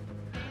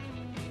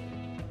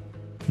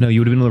 No, you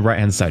would have been on the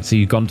right-hand side. So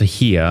you've gone to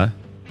here,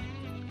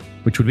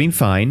 which would have been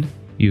fine.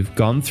 You've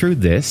gone through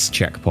this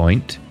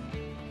checkpoint.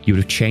 You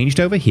would have changed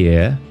over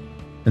here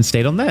and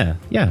stayed on there.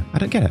 Yeah, I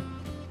don't get it.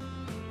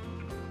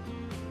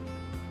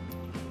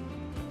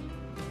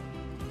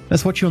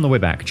 Let's watch you on the way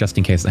back, just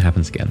in case that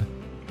happens again.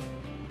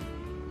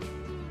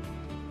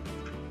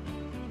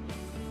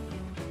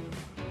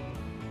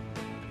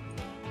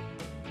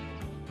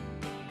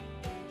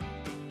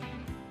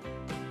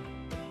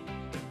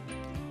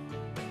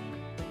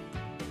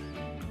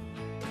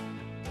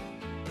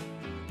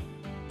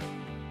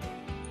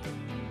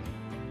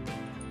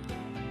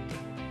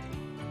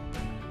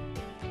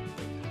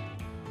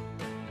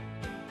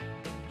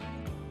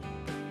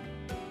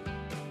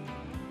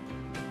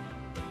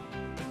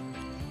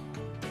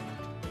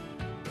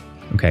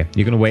 Okay,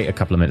 you're going to wait a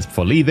couple of minutes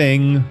before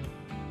leaving.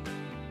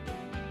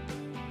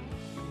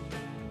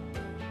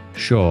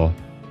 Sure.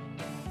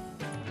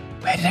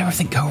 Where did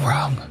everything go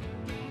wrong?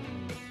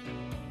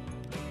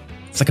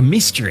 It's like a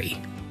mystery,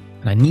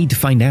 and I need to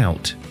find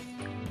out.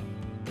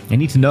 I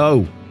need to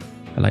know.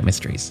 I like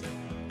mysteries.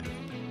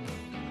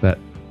 But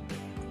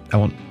I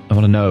want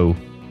to know.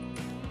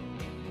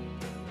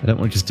 I don't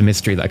want just a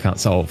mystery that I can't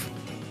solve.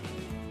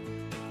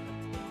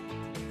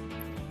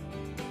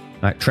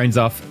 Alright, train's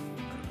off.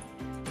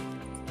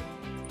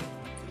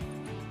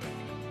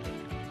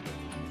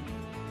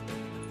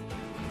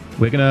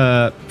 We're going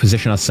to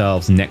position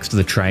ourselves next to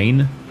the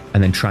train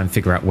and then try and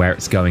figure out where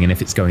it's going and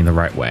if it's going the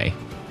right way.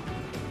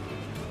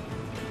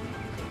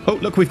 Oh,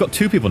 look, we've got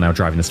 2 people now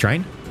driving this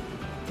train.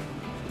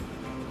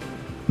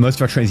 Most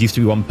of our trains used to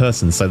be 1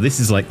 person, so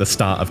this is like the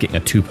start of getting a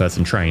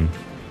 2-person train.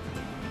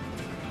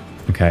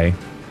 Okay.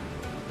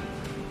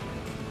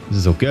 This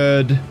is all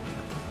good.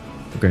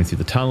 We're going through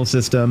the tunnel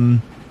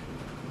system.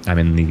 I'm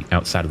in the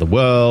outside of the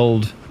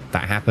world.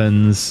 That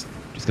happens.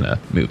 Just going to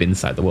move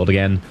inside the world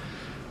again.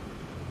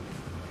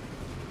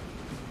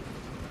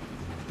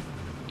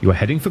 You are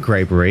heading for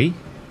Graybury.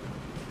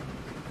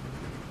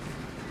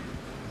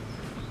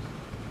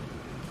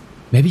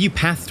 Maybe you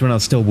pathed when I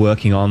was still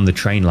working on the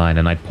train line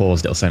and I'd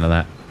paused it or something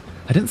like that.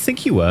 I didn't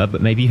think you were,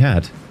 but maybe you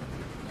had.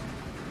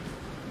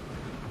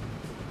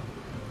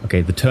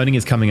 Okay, the turning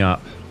is coming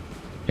up.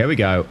 Here we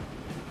go.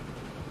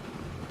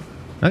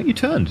 Oh, you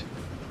turned.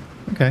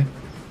 Okay.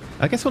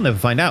 I guess we'll never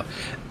find out.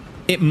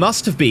 It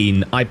must have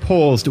been I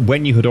paused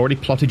when you had already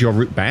plotted your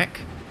route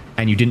back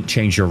and you didn't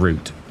change your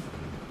route.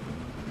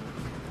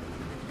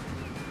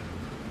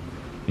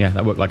 Yeah,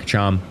 that worked like a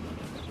charm.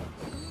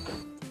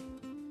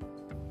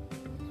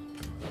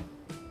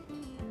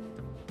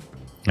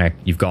 Okay,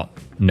 you've got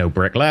no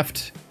brick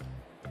left.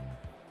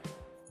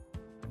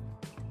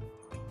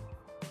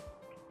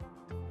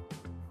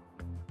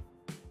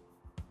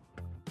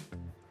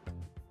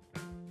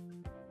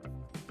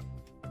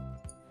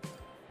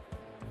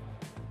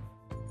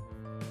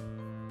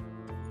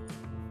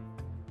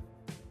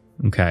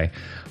 Okay,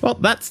 well,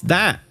 that's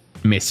that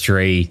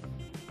mystery.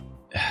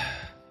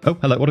 Oh,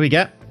 hello, what do we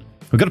get?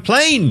 We've got a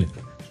plane!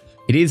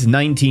 It is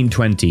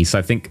 1920, so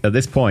I think at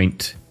this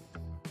point,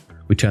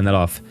 we turn that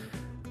off.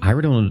 I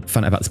really want to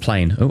find out about this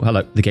plane. Oh,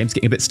 hello. The game's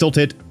getting a bit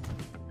stilted.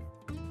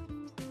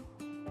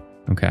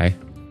 Okay.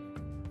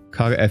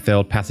 Cargo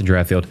airfield, passenger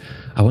airfield.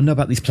 I want to know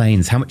about these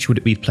planes. How much would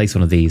it be to place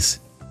one of these?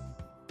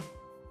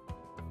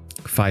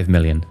 5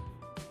 million.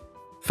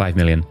 5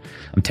 million.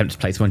 I'm tempted to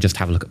place one, just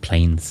have a look at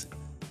planes.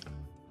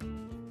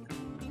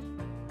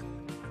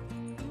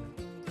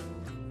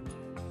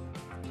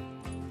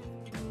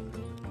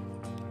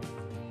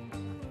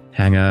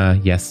 Hangar,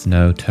 yes,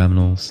 no,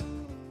 terminals.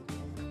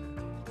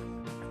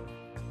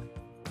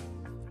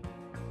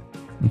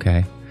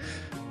 Okay.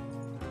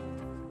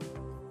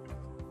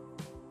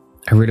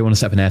 I really want to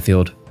set up an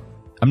airfield.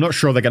 I'm not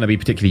sure they're going to be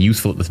particularly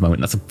useful at this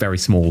moment. That's a very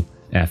small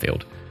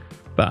airfield.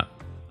 But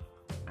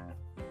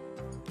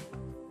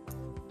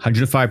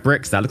 105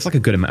 bricks. That looks like a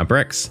good amount of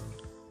bricks.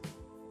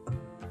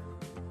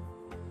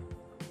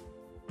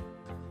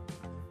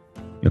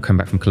 You'll come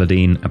back from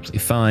Claudine. Absolutely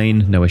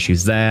fine. No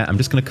issues there. I'm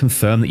just going to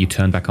confirm that you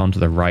turn back onto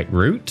the right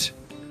route.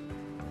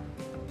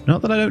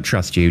 Not that I don't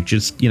trust you.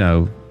 Just, you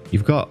know,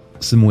 you've got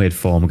some weird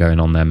form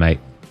going on there, mate.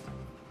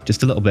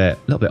 Just a little bit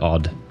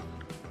odd.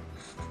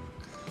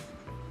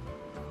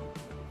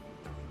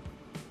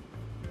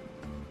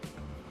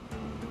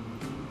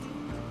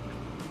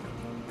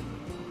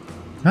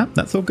 Ah,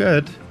 that's all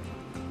good.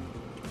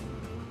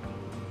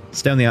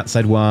 Stay on the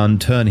outside one,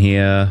 turn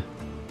here.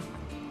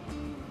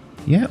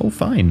 Yeah, all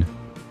fine.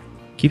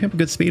 Keep up a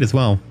good speed as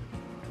well.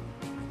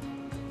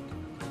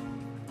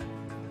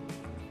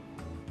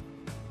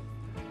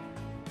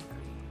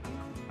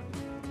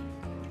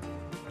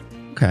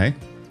 Okay.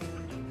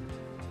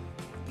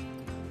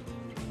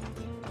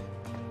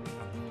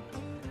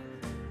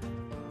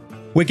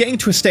 We're getting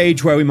to a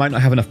stage where we might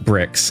not have enough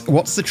bricks.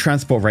 What's the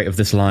transport rate of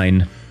this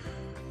line?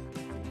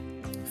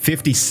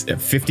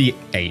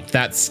 58.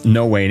 That's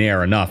no way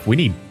near enough. We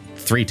need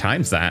 3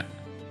 times that.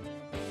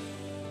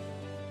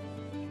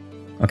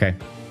 Okay.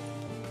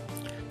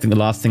 I think the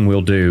last thing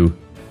we'll do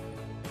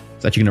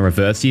is actually going to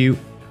reverse you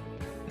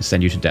and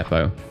send you to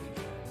depot.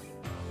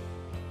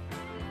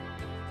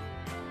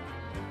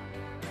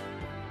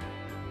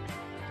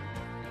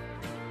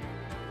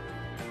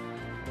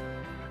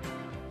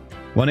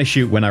 One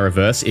issue when I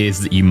reverse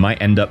is that you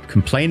might end up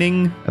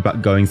complaining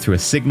about going through a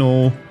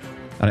signal.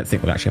 I don't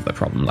think we'll actually have that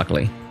problem,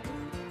 luckily.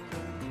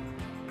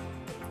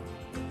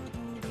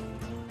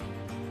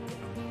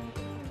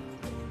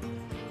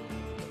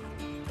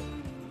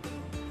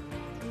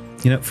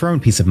 You know, for our own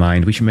peace of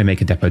mind, we should maybe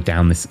make a depot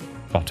down this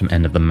bottom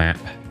end of the map.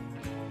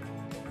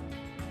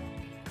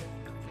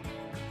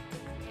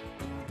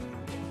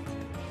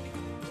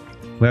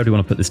 Where do we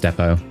want to put this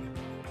depot?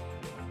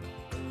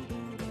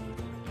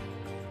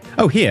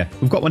 Oh, here.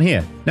 We've got one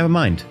here. Never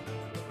mind.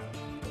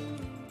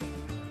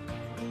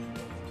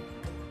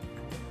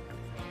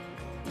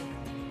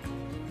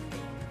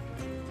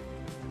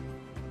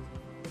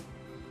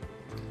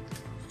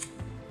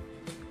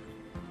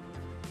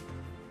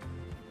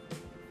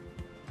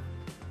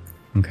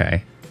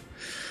 Okay.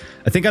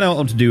 I think I know what I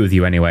want to do with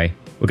you anyway.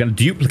 We're going to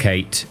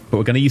duplicate, but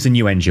we're going to use a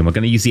new engine. We're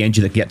going to use the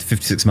engine that can get to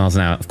 56 miles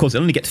an hour. Of course,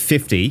 it'll only get to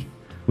 50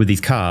 with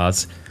these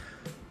cars,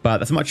 but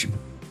that's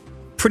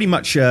pretty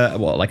much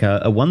what, like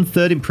a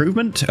 1/3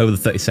 improvement over the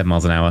 37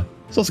 miles an hour.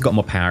 It's also got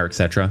more power,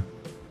 etc.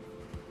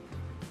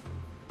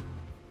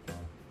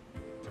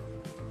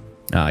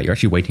 Ah, you're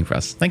actually waiting for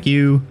us. Thank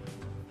you.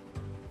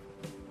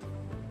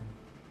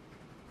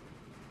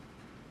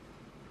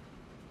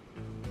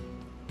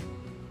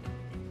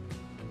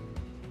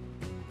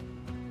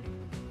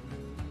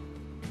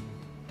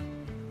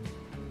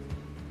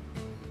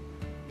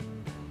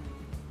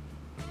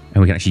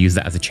 And we can actually use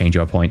that as a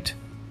changeover point.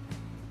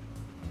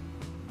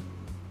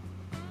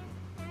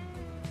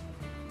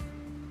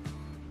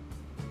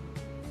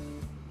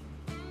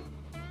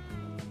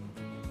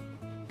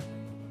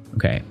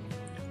 Okay.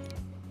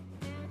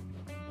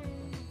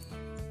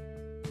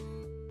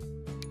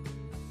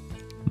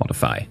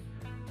 Modify.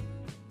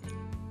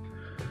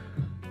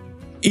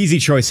 Easy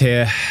choice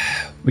here.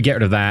 We get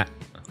rid of that.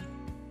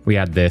 We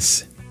add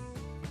this.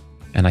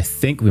 And I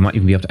think we might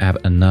even be able to add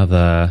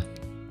another...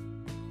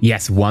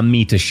 Yes, 1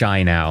 meter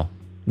shy now.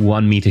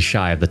 1 meter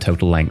shy of the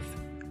total length.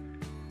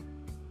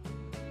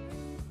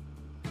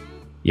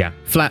 Yeah,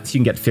 flats you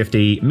can get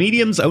 50.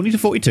 Mediums only to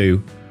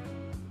 42.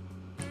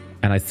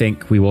 And I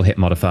think we will hit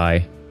modify.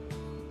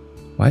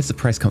 Why is the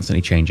price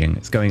constantly changing?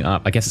 It's going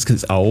up. I guess it's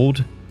because it's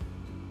old.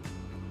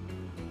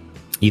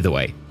 Either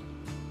way.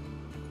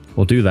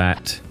 We'll do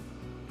that.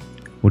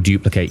 We'll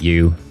duplicate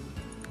you.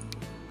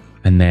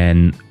 And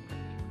then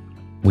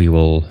we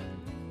will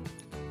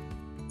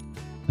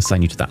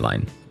assign you to that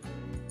line.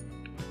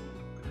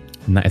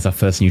 And that is our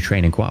first new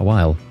train in quite a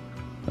while.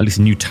 At least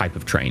a new type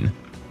of train.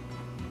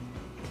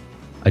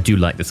 I do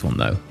like this one,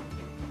 though.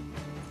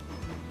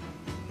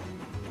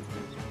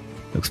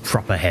 Looks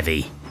proper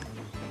heavy.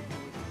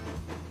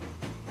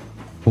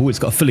 Oh, it's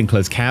got a full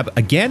enclosed cab.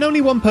 Again,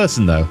 only one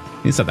person, though.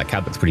 Inside that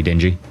cab looks pretty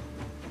dingy.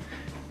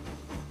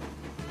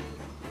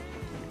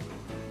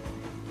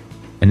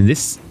 And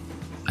this...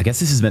 I guess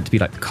this is meant to be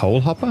like a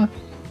coal hopper?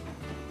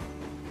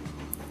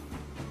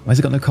 Why has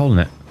it got no coal in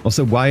it?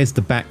 Also, why is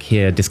the back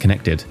here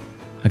disconnected?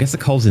 I guess the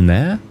coal's in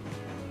there?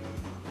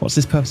 What's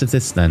this purpose of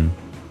this, then?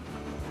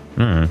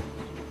 Hmm.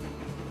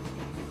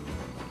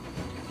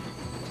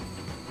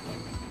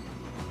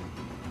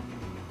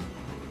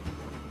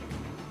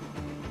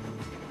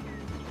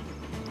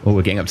 Oh,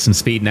 we're getting up to some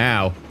speed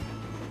now.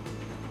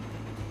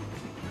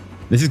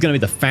 This is going to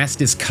be the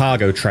fastest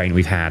cargo train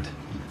we've had.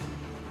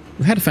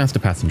 We've had faster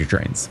passenger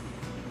trains.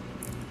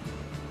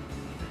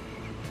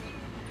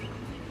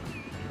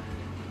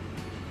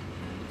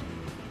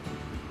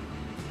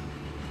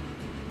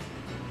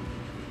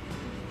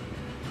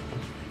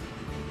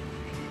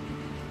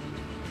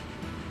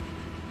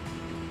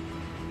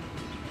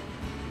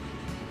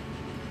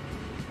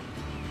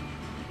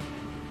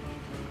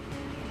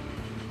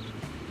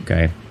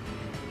 Okay.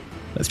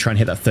 Let's try and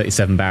hit that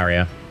 37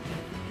 barrier.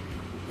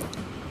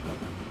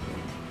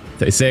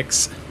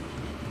 36.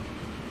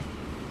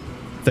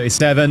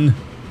 37.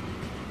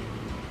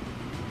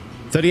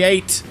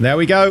 38. There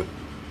we go.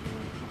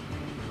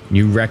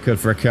 New record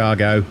for a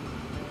cargo.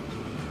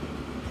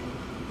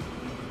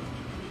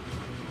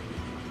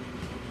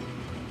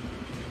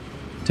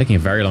 Taking a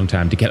very long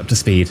time to get up to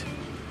speed.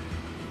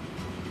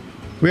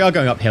 We are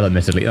going uphill,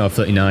 admittedly. Oh,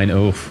 39.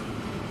 Oof.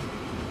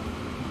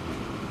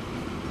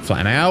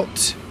 Flatten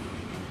out.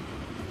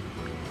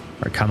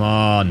 Right, come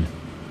on.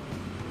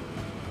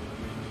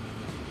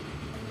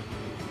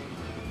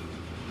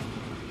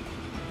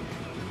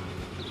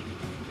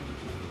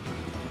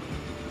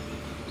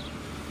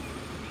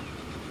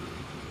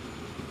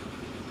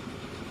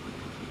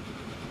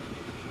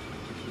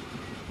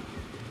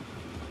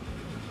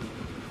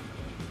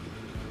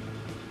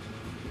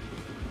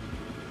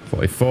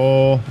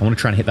 I want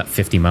to try and hit that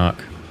 50 mark.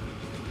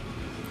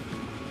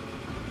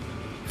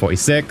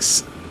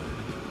 46.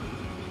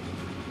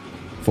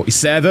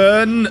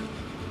 47.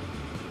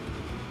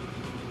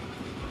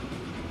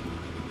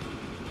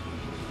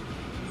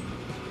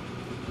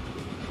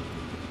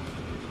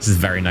 This is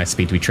very nice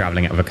speed to be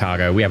traveling out of a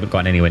cargo. We haven't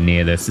gotten anywhere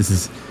near this. This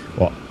is,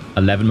 what,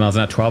 11 miles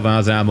an hour, 12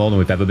 miles an hour more than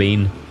we've ever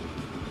been.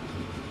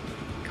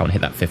 Can't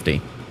hit that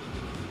 50.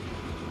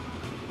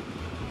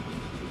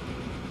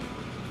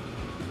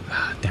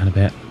 Down a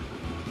bit.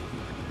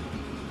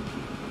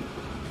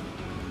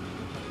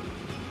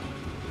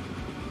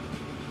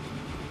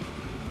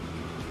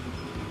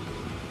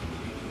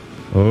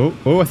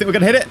 Oh, I think we're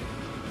going to hit it.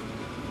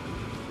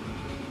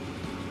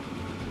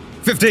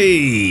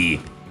 50!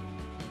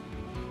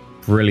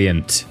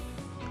 Brilliant.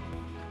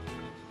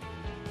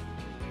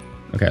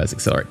 Okay, let's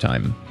accelerate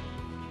time.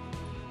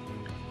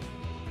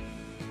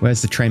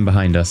 Where's the train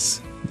behind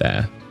us?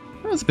 There.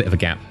 Oh, there's a bit of a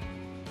gap.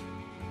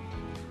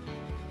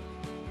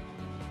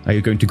 Are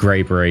you going to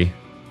Greybury?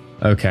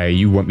 Okay,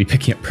 you won't be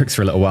picking up bricks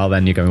for a little while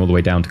then. You're going all the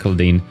way down to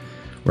Culloden.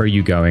 Where are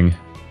you going?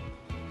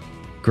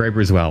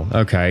 Greybury as well.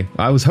 Okay.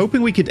 I was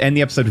hoping we could end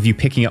the episode with you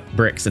picking up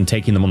bricks and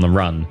taking them on the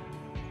run.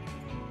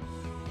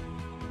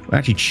 We'll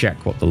actually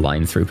check what the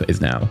line throughput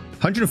is now.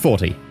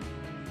 140.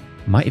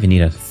 Might even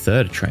need a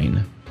third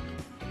train.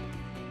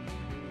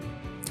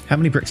 How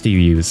many bricks do you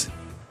use?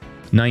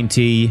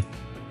 90,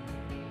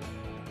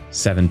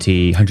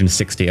 70,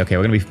 160. Okay,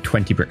 we're going to be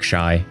 20 bricks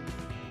shy.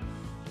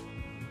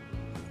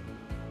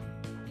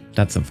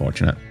 That's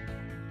unfortunate.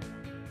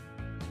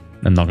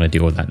 I'm not going to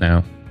deal with that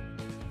now.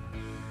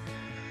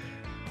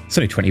 It's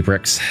only 20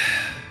 bricks.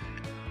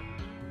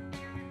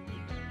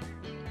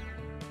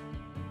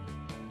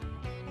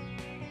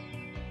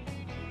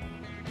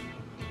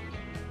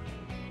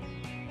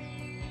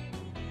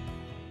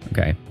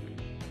 Okay.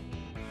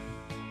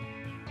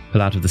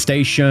 Pull out of the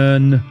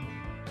station.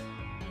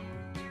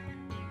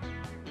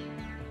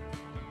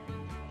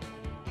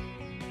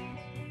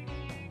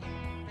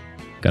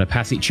 Gonna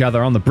pass each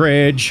other on the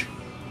bridge.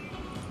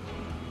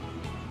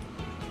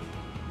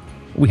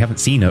 We haven't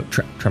seen it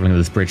traveling over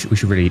this bridge. We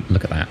should really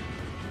look at that.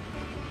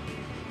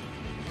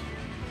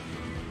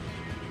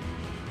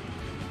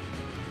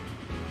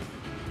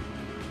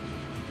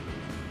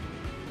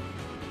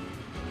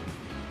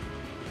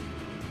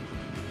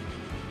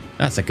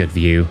 That's a good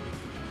view.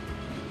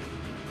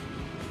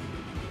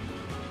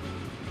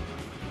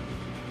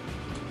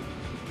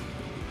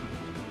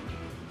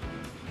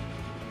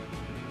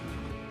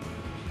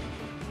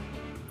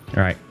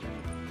 All right.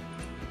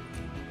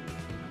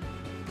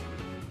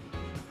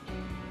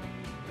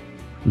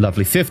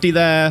 Lovely 50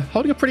 there.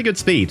 Holding a pretty good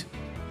speed.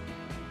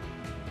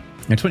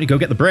 I just want you to go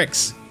get the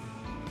bricks.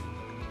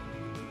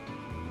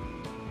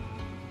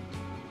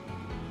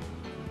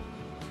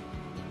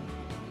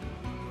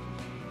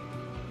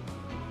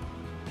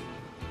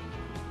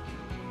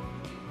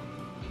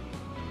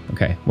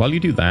 Okay, while you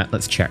do that,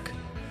 let's check.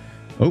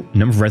 Oh,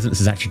 number of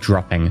residents is actually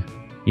dropping.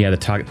 Yeah, the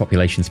target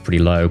population is pretty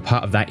low.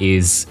 Part of that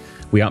is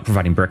we aren't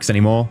providing bricks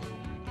anymore.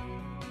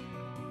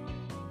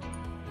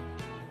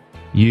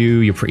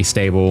 You're pretty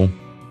stable.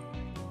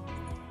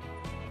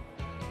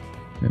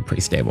 You're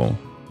pretty stable.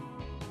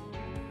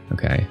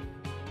 Okay.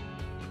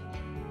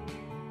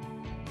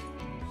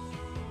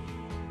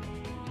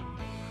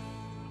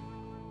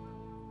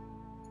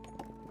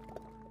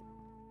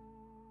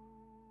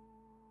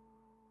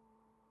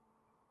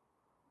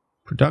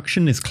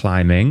 Production is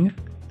climbing.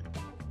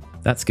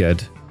 That's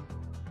good.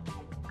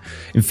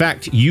 In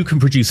fact, you can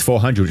produce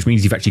 400, which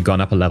means you've actually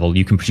gone up a level.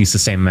 You can produce the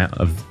same amount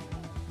of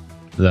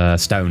the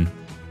stone.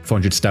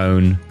 400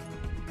 stone.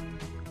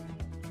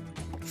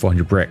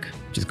 400 brick,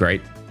 which is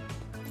great.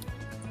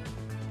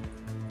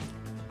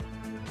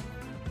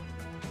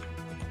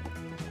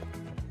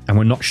 And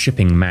we're not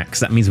shipping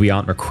max. That means we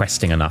aren't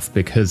requesting enough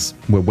because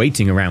we're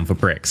waiting around for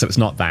brick. So it's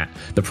not that.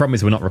 The problem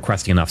is we're not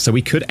requesting enough. So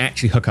we could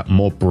actually hook up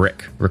more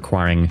brick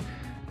requiring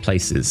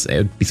places. It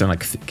would be something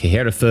like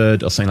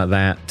Cahereford or something like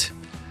that.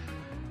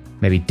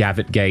 Maybe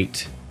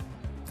Davidgate.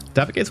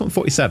 Davidgate's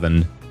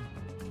 147.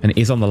 And it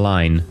is on the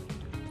line.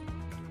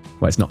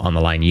 Well, it's not on the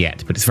line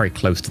yet, but it's very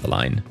close to the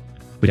line.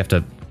 We'd have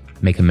to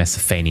Make a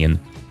Mesophanian.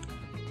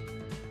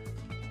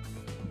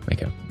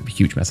 Make a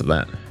huge mess of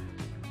that.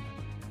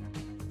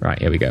 Right,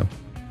 here we go.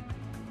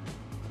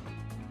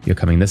 You're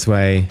coming this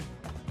way.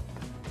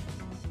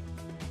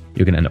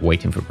 You're going to end up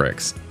waiting for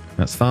bricks.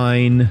 That's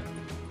fine.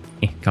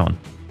 Come on.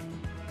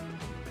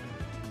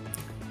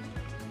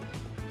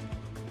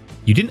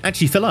 You didn't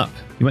actually fill up.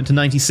 You went to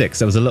 96.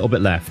 There was a little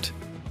bit left.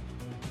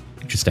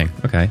 Interesting.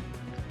 Okay.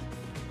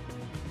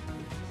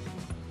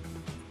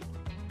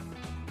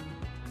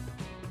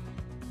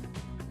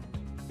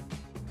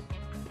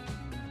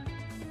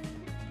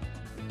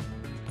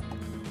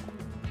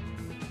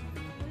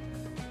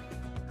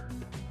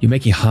 You're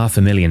making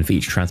 500,000 for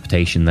each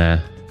transportation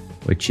there,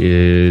 which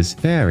is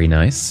very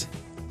nice.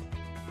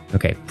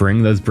 Okay,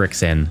 bring those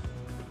bricks in.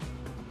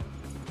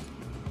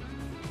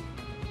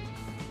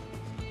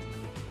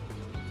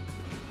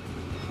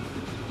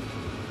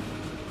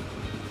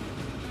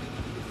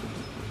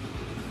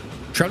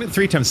 Traveling at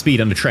 3 times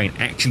speed under train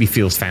actually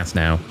feels fast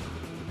now.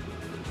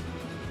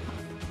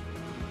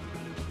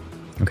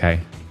 Okay.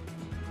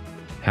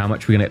 How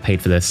much are we going to get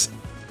paid for this?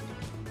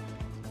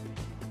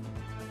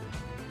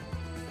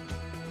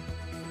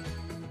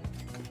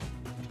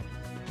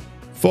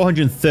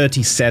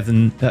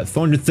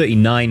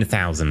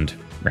 $439,000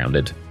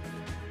 rounded.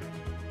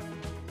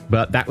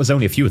 But that was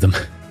only a few of them.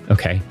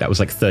 Okay, that was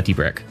like 30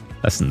 brick.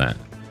 Less than that.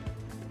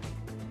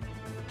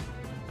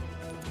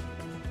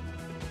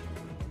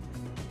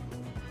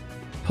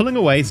 Pulling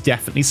away is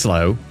definitely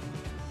slow.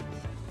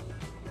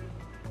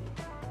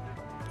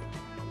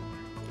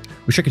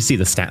 Wish I could see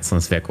the stats on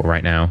this vehicle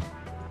right now.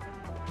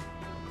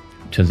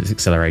 In terms of its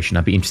acceleration,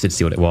 I'd be interested to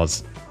see what it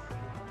was.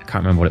 I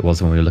can't remember what it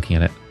was when we were looking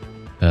at it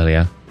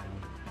earlier.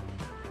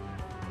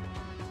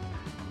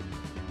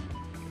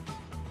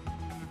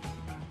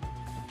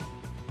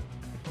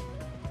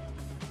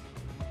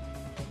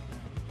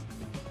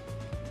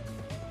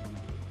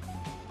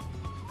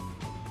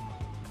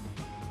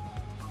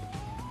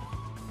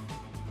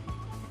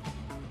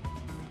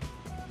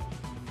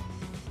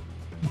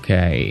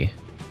 Okay,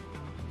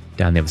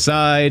 down the other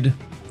side.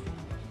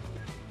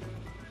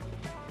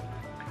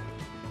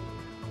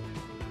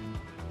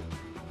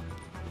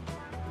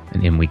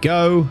 And in we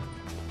go.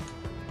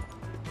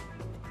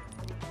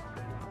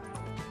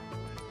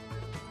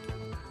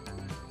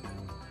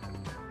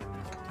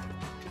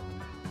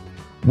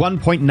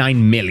 $1.9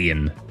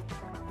 million.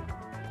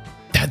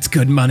 That's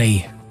good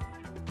money.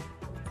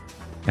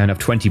 And I have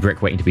 20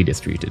 brick waiting to be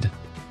distributed.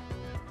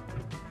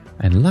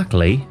 And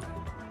luckily,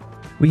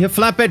 we have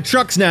flatbed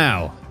trucks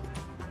now.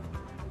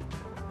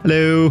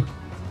 Hello.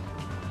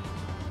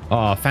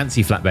 Oh,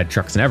 fancy flatbed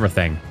trucks and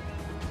everything.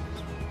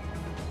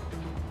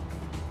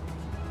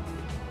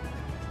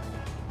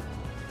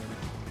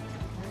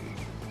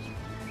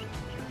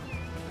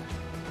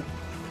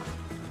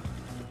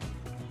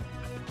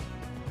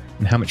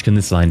 And how much can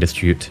this line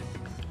distribute?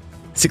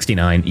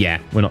 69. Yeah,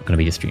 we're not going to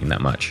be distributing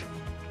that much.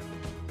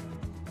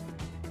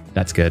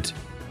 That's good.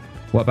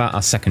 What about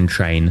our second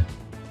train?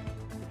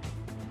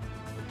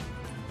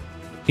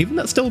 Even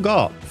that's still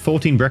got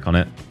 14 brick on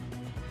it.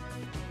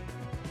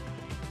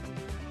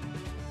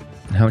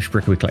 And how much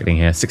brick are we collecting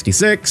here?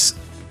 66.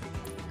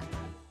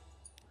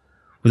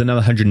 With another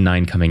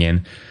 109 coming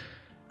in.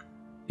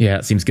 Yeah,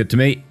 that seems good to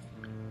me.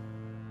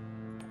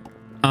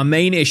 Our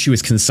main issue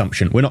is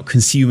consumption. We're not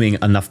consuming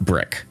enough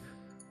brick.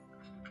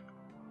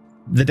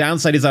 The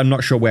downside is I'm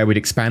not sure where we'd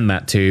expand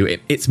that to.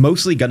 It's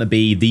mostly going to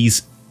be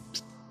these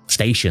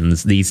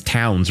stations, these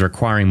towns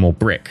requiring more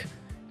brick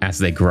as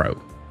they grow.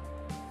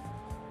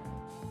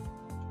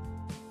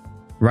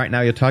 Right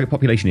now, your target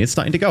population is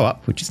starting to go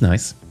up, which is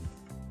nice.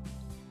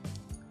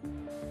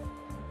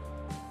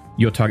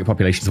 Your target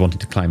population is wanting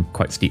to climb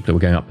quite steeply. We're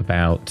going up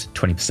about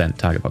 20%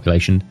 target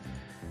population.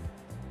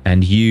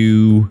 And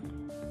you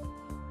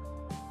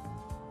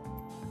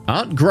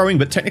aren't growing,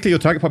 but technically your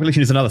target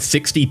population is another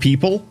 60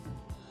 people.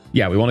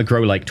 Yeah, we want to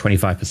grow like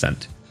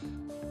 25%.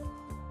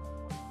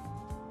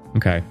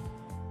 Okay.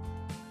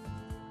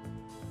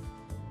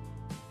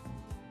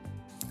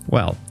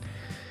 Well,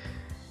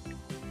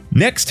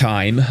 next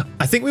time,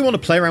 I think we want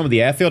to play around with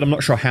the airfield. I'm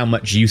not sure how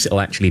much use it'll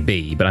actually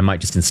be, but I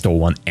might just install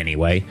one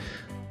anyway.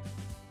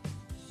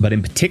 But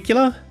in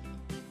particular,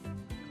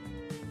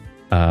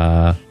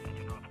 I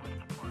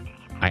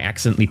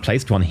accidentally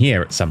placed one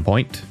here at some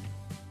point.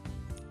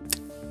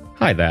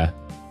 Hi there.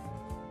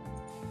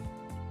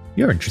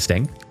 You're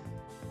interesting.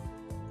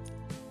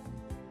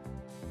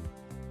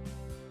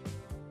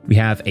 We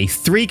have a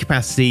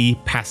 3-capacity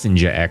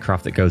passenger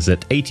aircraft that goes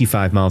at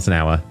 85 miles an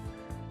hour.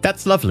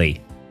 That's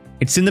lovely.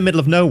 It's in the middle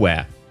of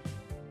nowhere.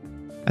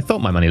 I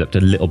thought my money looked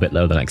a little bit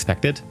lower than I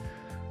expected.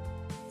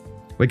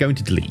 We're going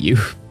to delete you.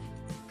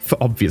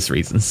 For obvious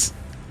reasons.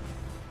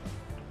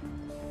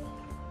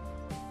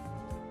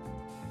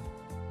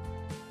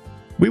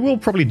 We will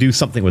probably do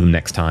something with them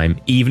next time,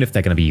 even if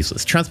they're going to be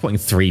useless. Transporting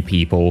 3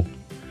 people,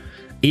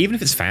 even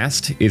if it's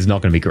fast, is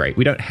not going to be great.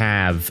 We don't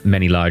have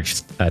many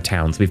large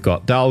towns. We've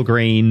got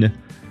Dahlgreen,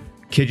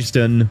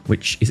 Kyrgyzstan,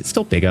 which, is it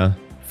still bigger?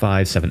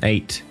 5, 7,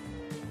 8,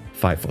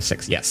 5, 4,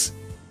 6, yes.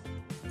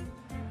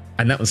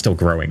 And that one's still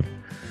growing.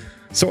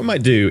 So what I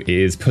might do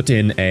is put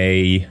in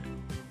a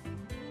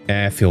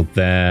airfield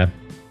there.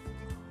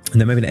 And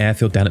then maybe an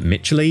airfield down at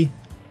Mitchelly.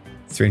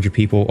 300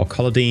 people. Or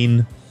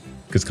Culloden.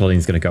 Because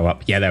Culloden's going to go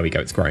up. Yeah, there we go.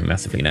 It's growing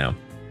massively now.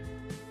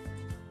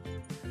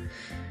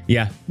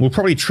 Yeah, we'll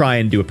probably try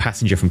and do a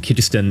passenger from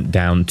Kyrgyzstan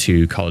down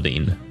to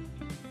Culloden.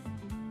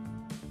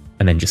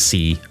 And then just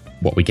see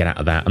what we get out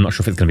of that. I'm not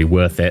sure if it's going to be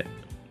worth it.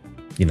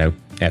 You know,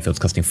 airfield's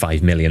costing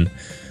 5 million.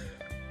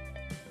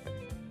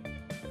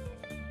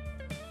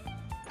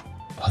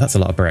 Oh, that's a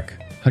lot of brick.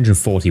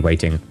 140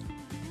 waiting.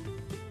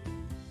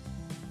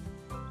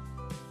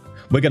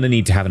 We're going to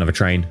need to have another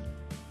train.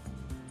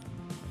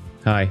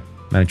 Hi,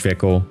 managed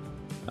vehicle.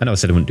 I know I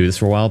said I wouldn't do this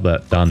for a while,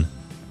 but done.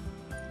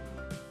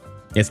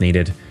 It's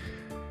needed.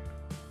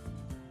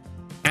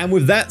 And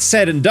with that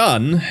said and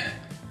done,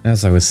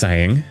 as I was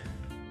saying,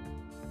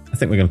 I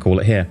think we're going to call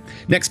it here.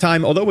 Next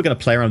time, although we're going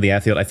to play around the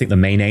airfield, I think the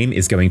main aim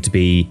is going to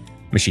be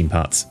machine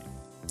parts.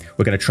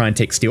 We're going to try and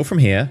take steel from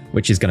here,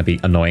 which is going to be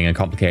annoying and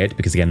complicated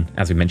because, again,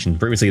 as we mentioned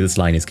previously, this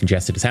line is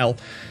congested as hell.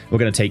 We're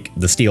going to take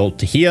the steel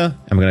to here,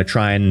 and we're going to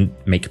try and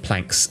make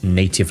planks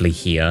natively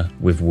here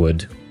with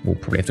wood. We'll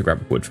probably have to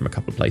grab wood from a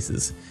couple of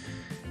places.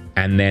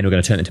 And then we're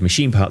going to turn it into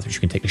machine parts, which we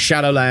can take to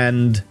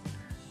Shadowland,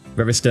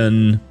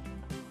 Reviston,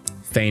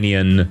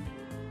 Fanian,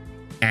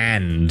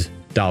 and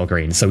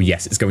Dahlgreen. So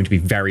yes, it's going to be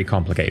very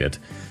complicated.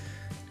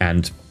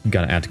 And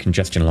going to add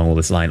congestion along all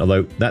this line.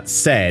 Although, that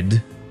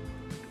said,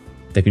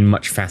 they've been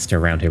much faster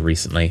around here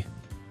recently.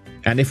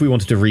 And if we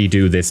wanted to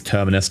redo this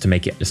terminus to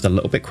make it just a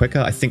little bit quicker,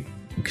 I think,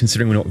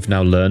 considering what we've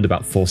now learned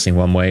about forcing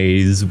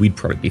one-ways, we'd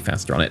probably be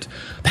faster on it.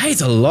 That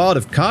is a lot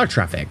of car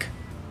traffic.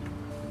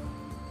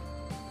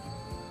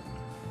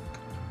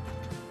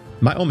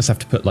 Might almost have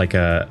to put like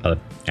a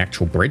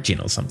actual bridge in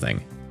or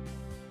something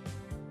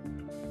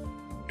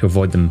to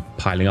avoid them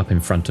piling up in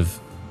front of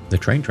the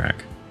train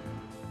track.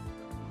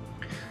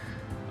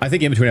 I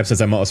think in between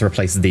episodes I might also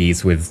replace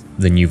these with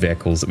the new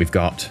vehicles that we've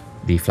got,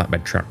 the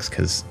flatbed trucks,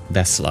 because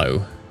they're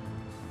slow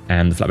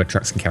and the flatbed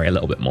trucks can carry a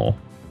little bit more.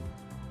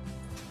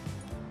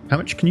 How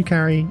much can you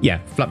carry?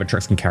 Yeah, flatbed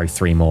trucks can carry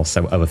 3 more,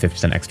 so over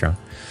 50% extra.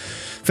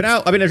 For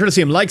now, I've been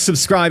EnterElysium. Like,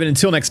 subscribe, and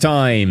until next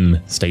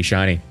time, stay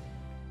shiny.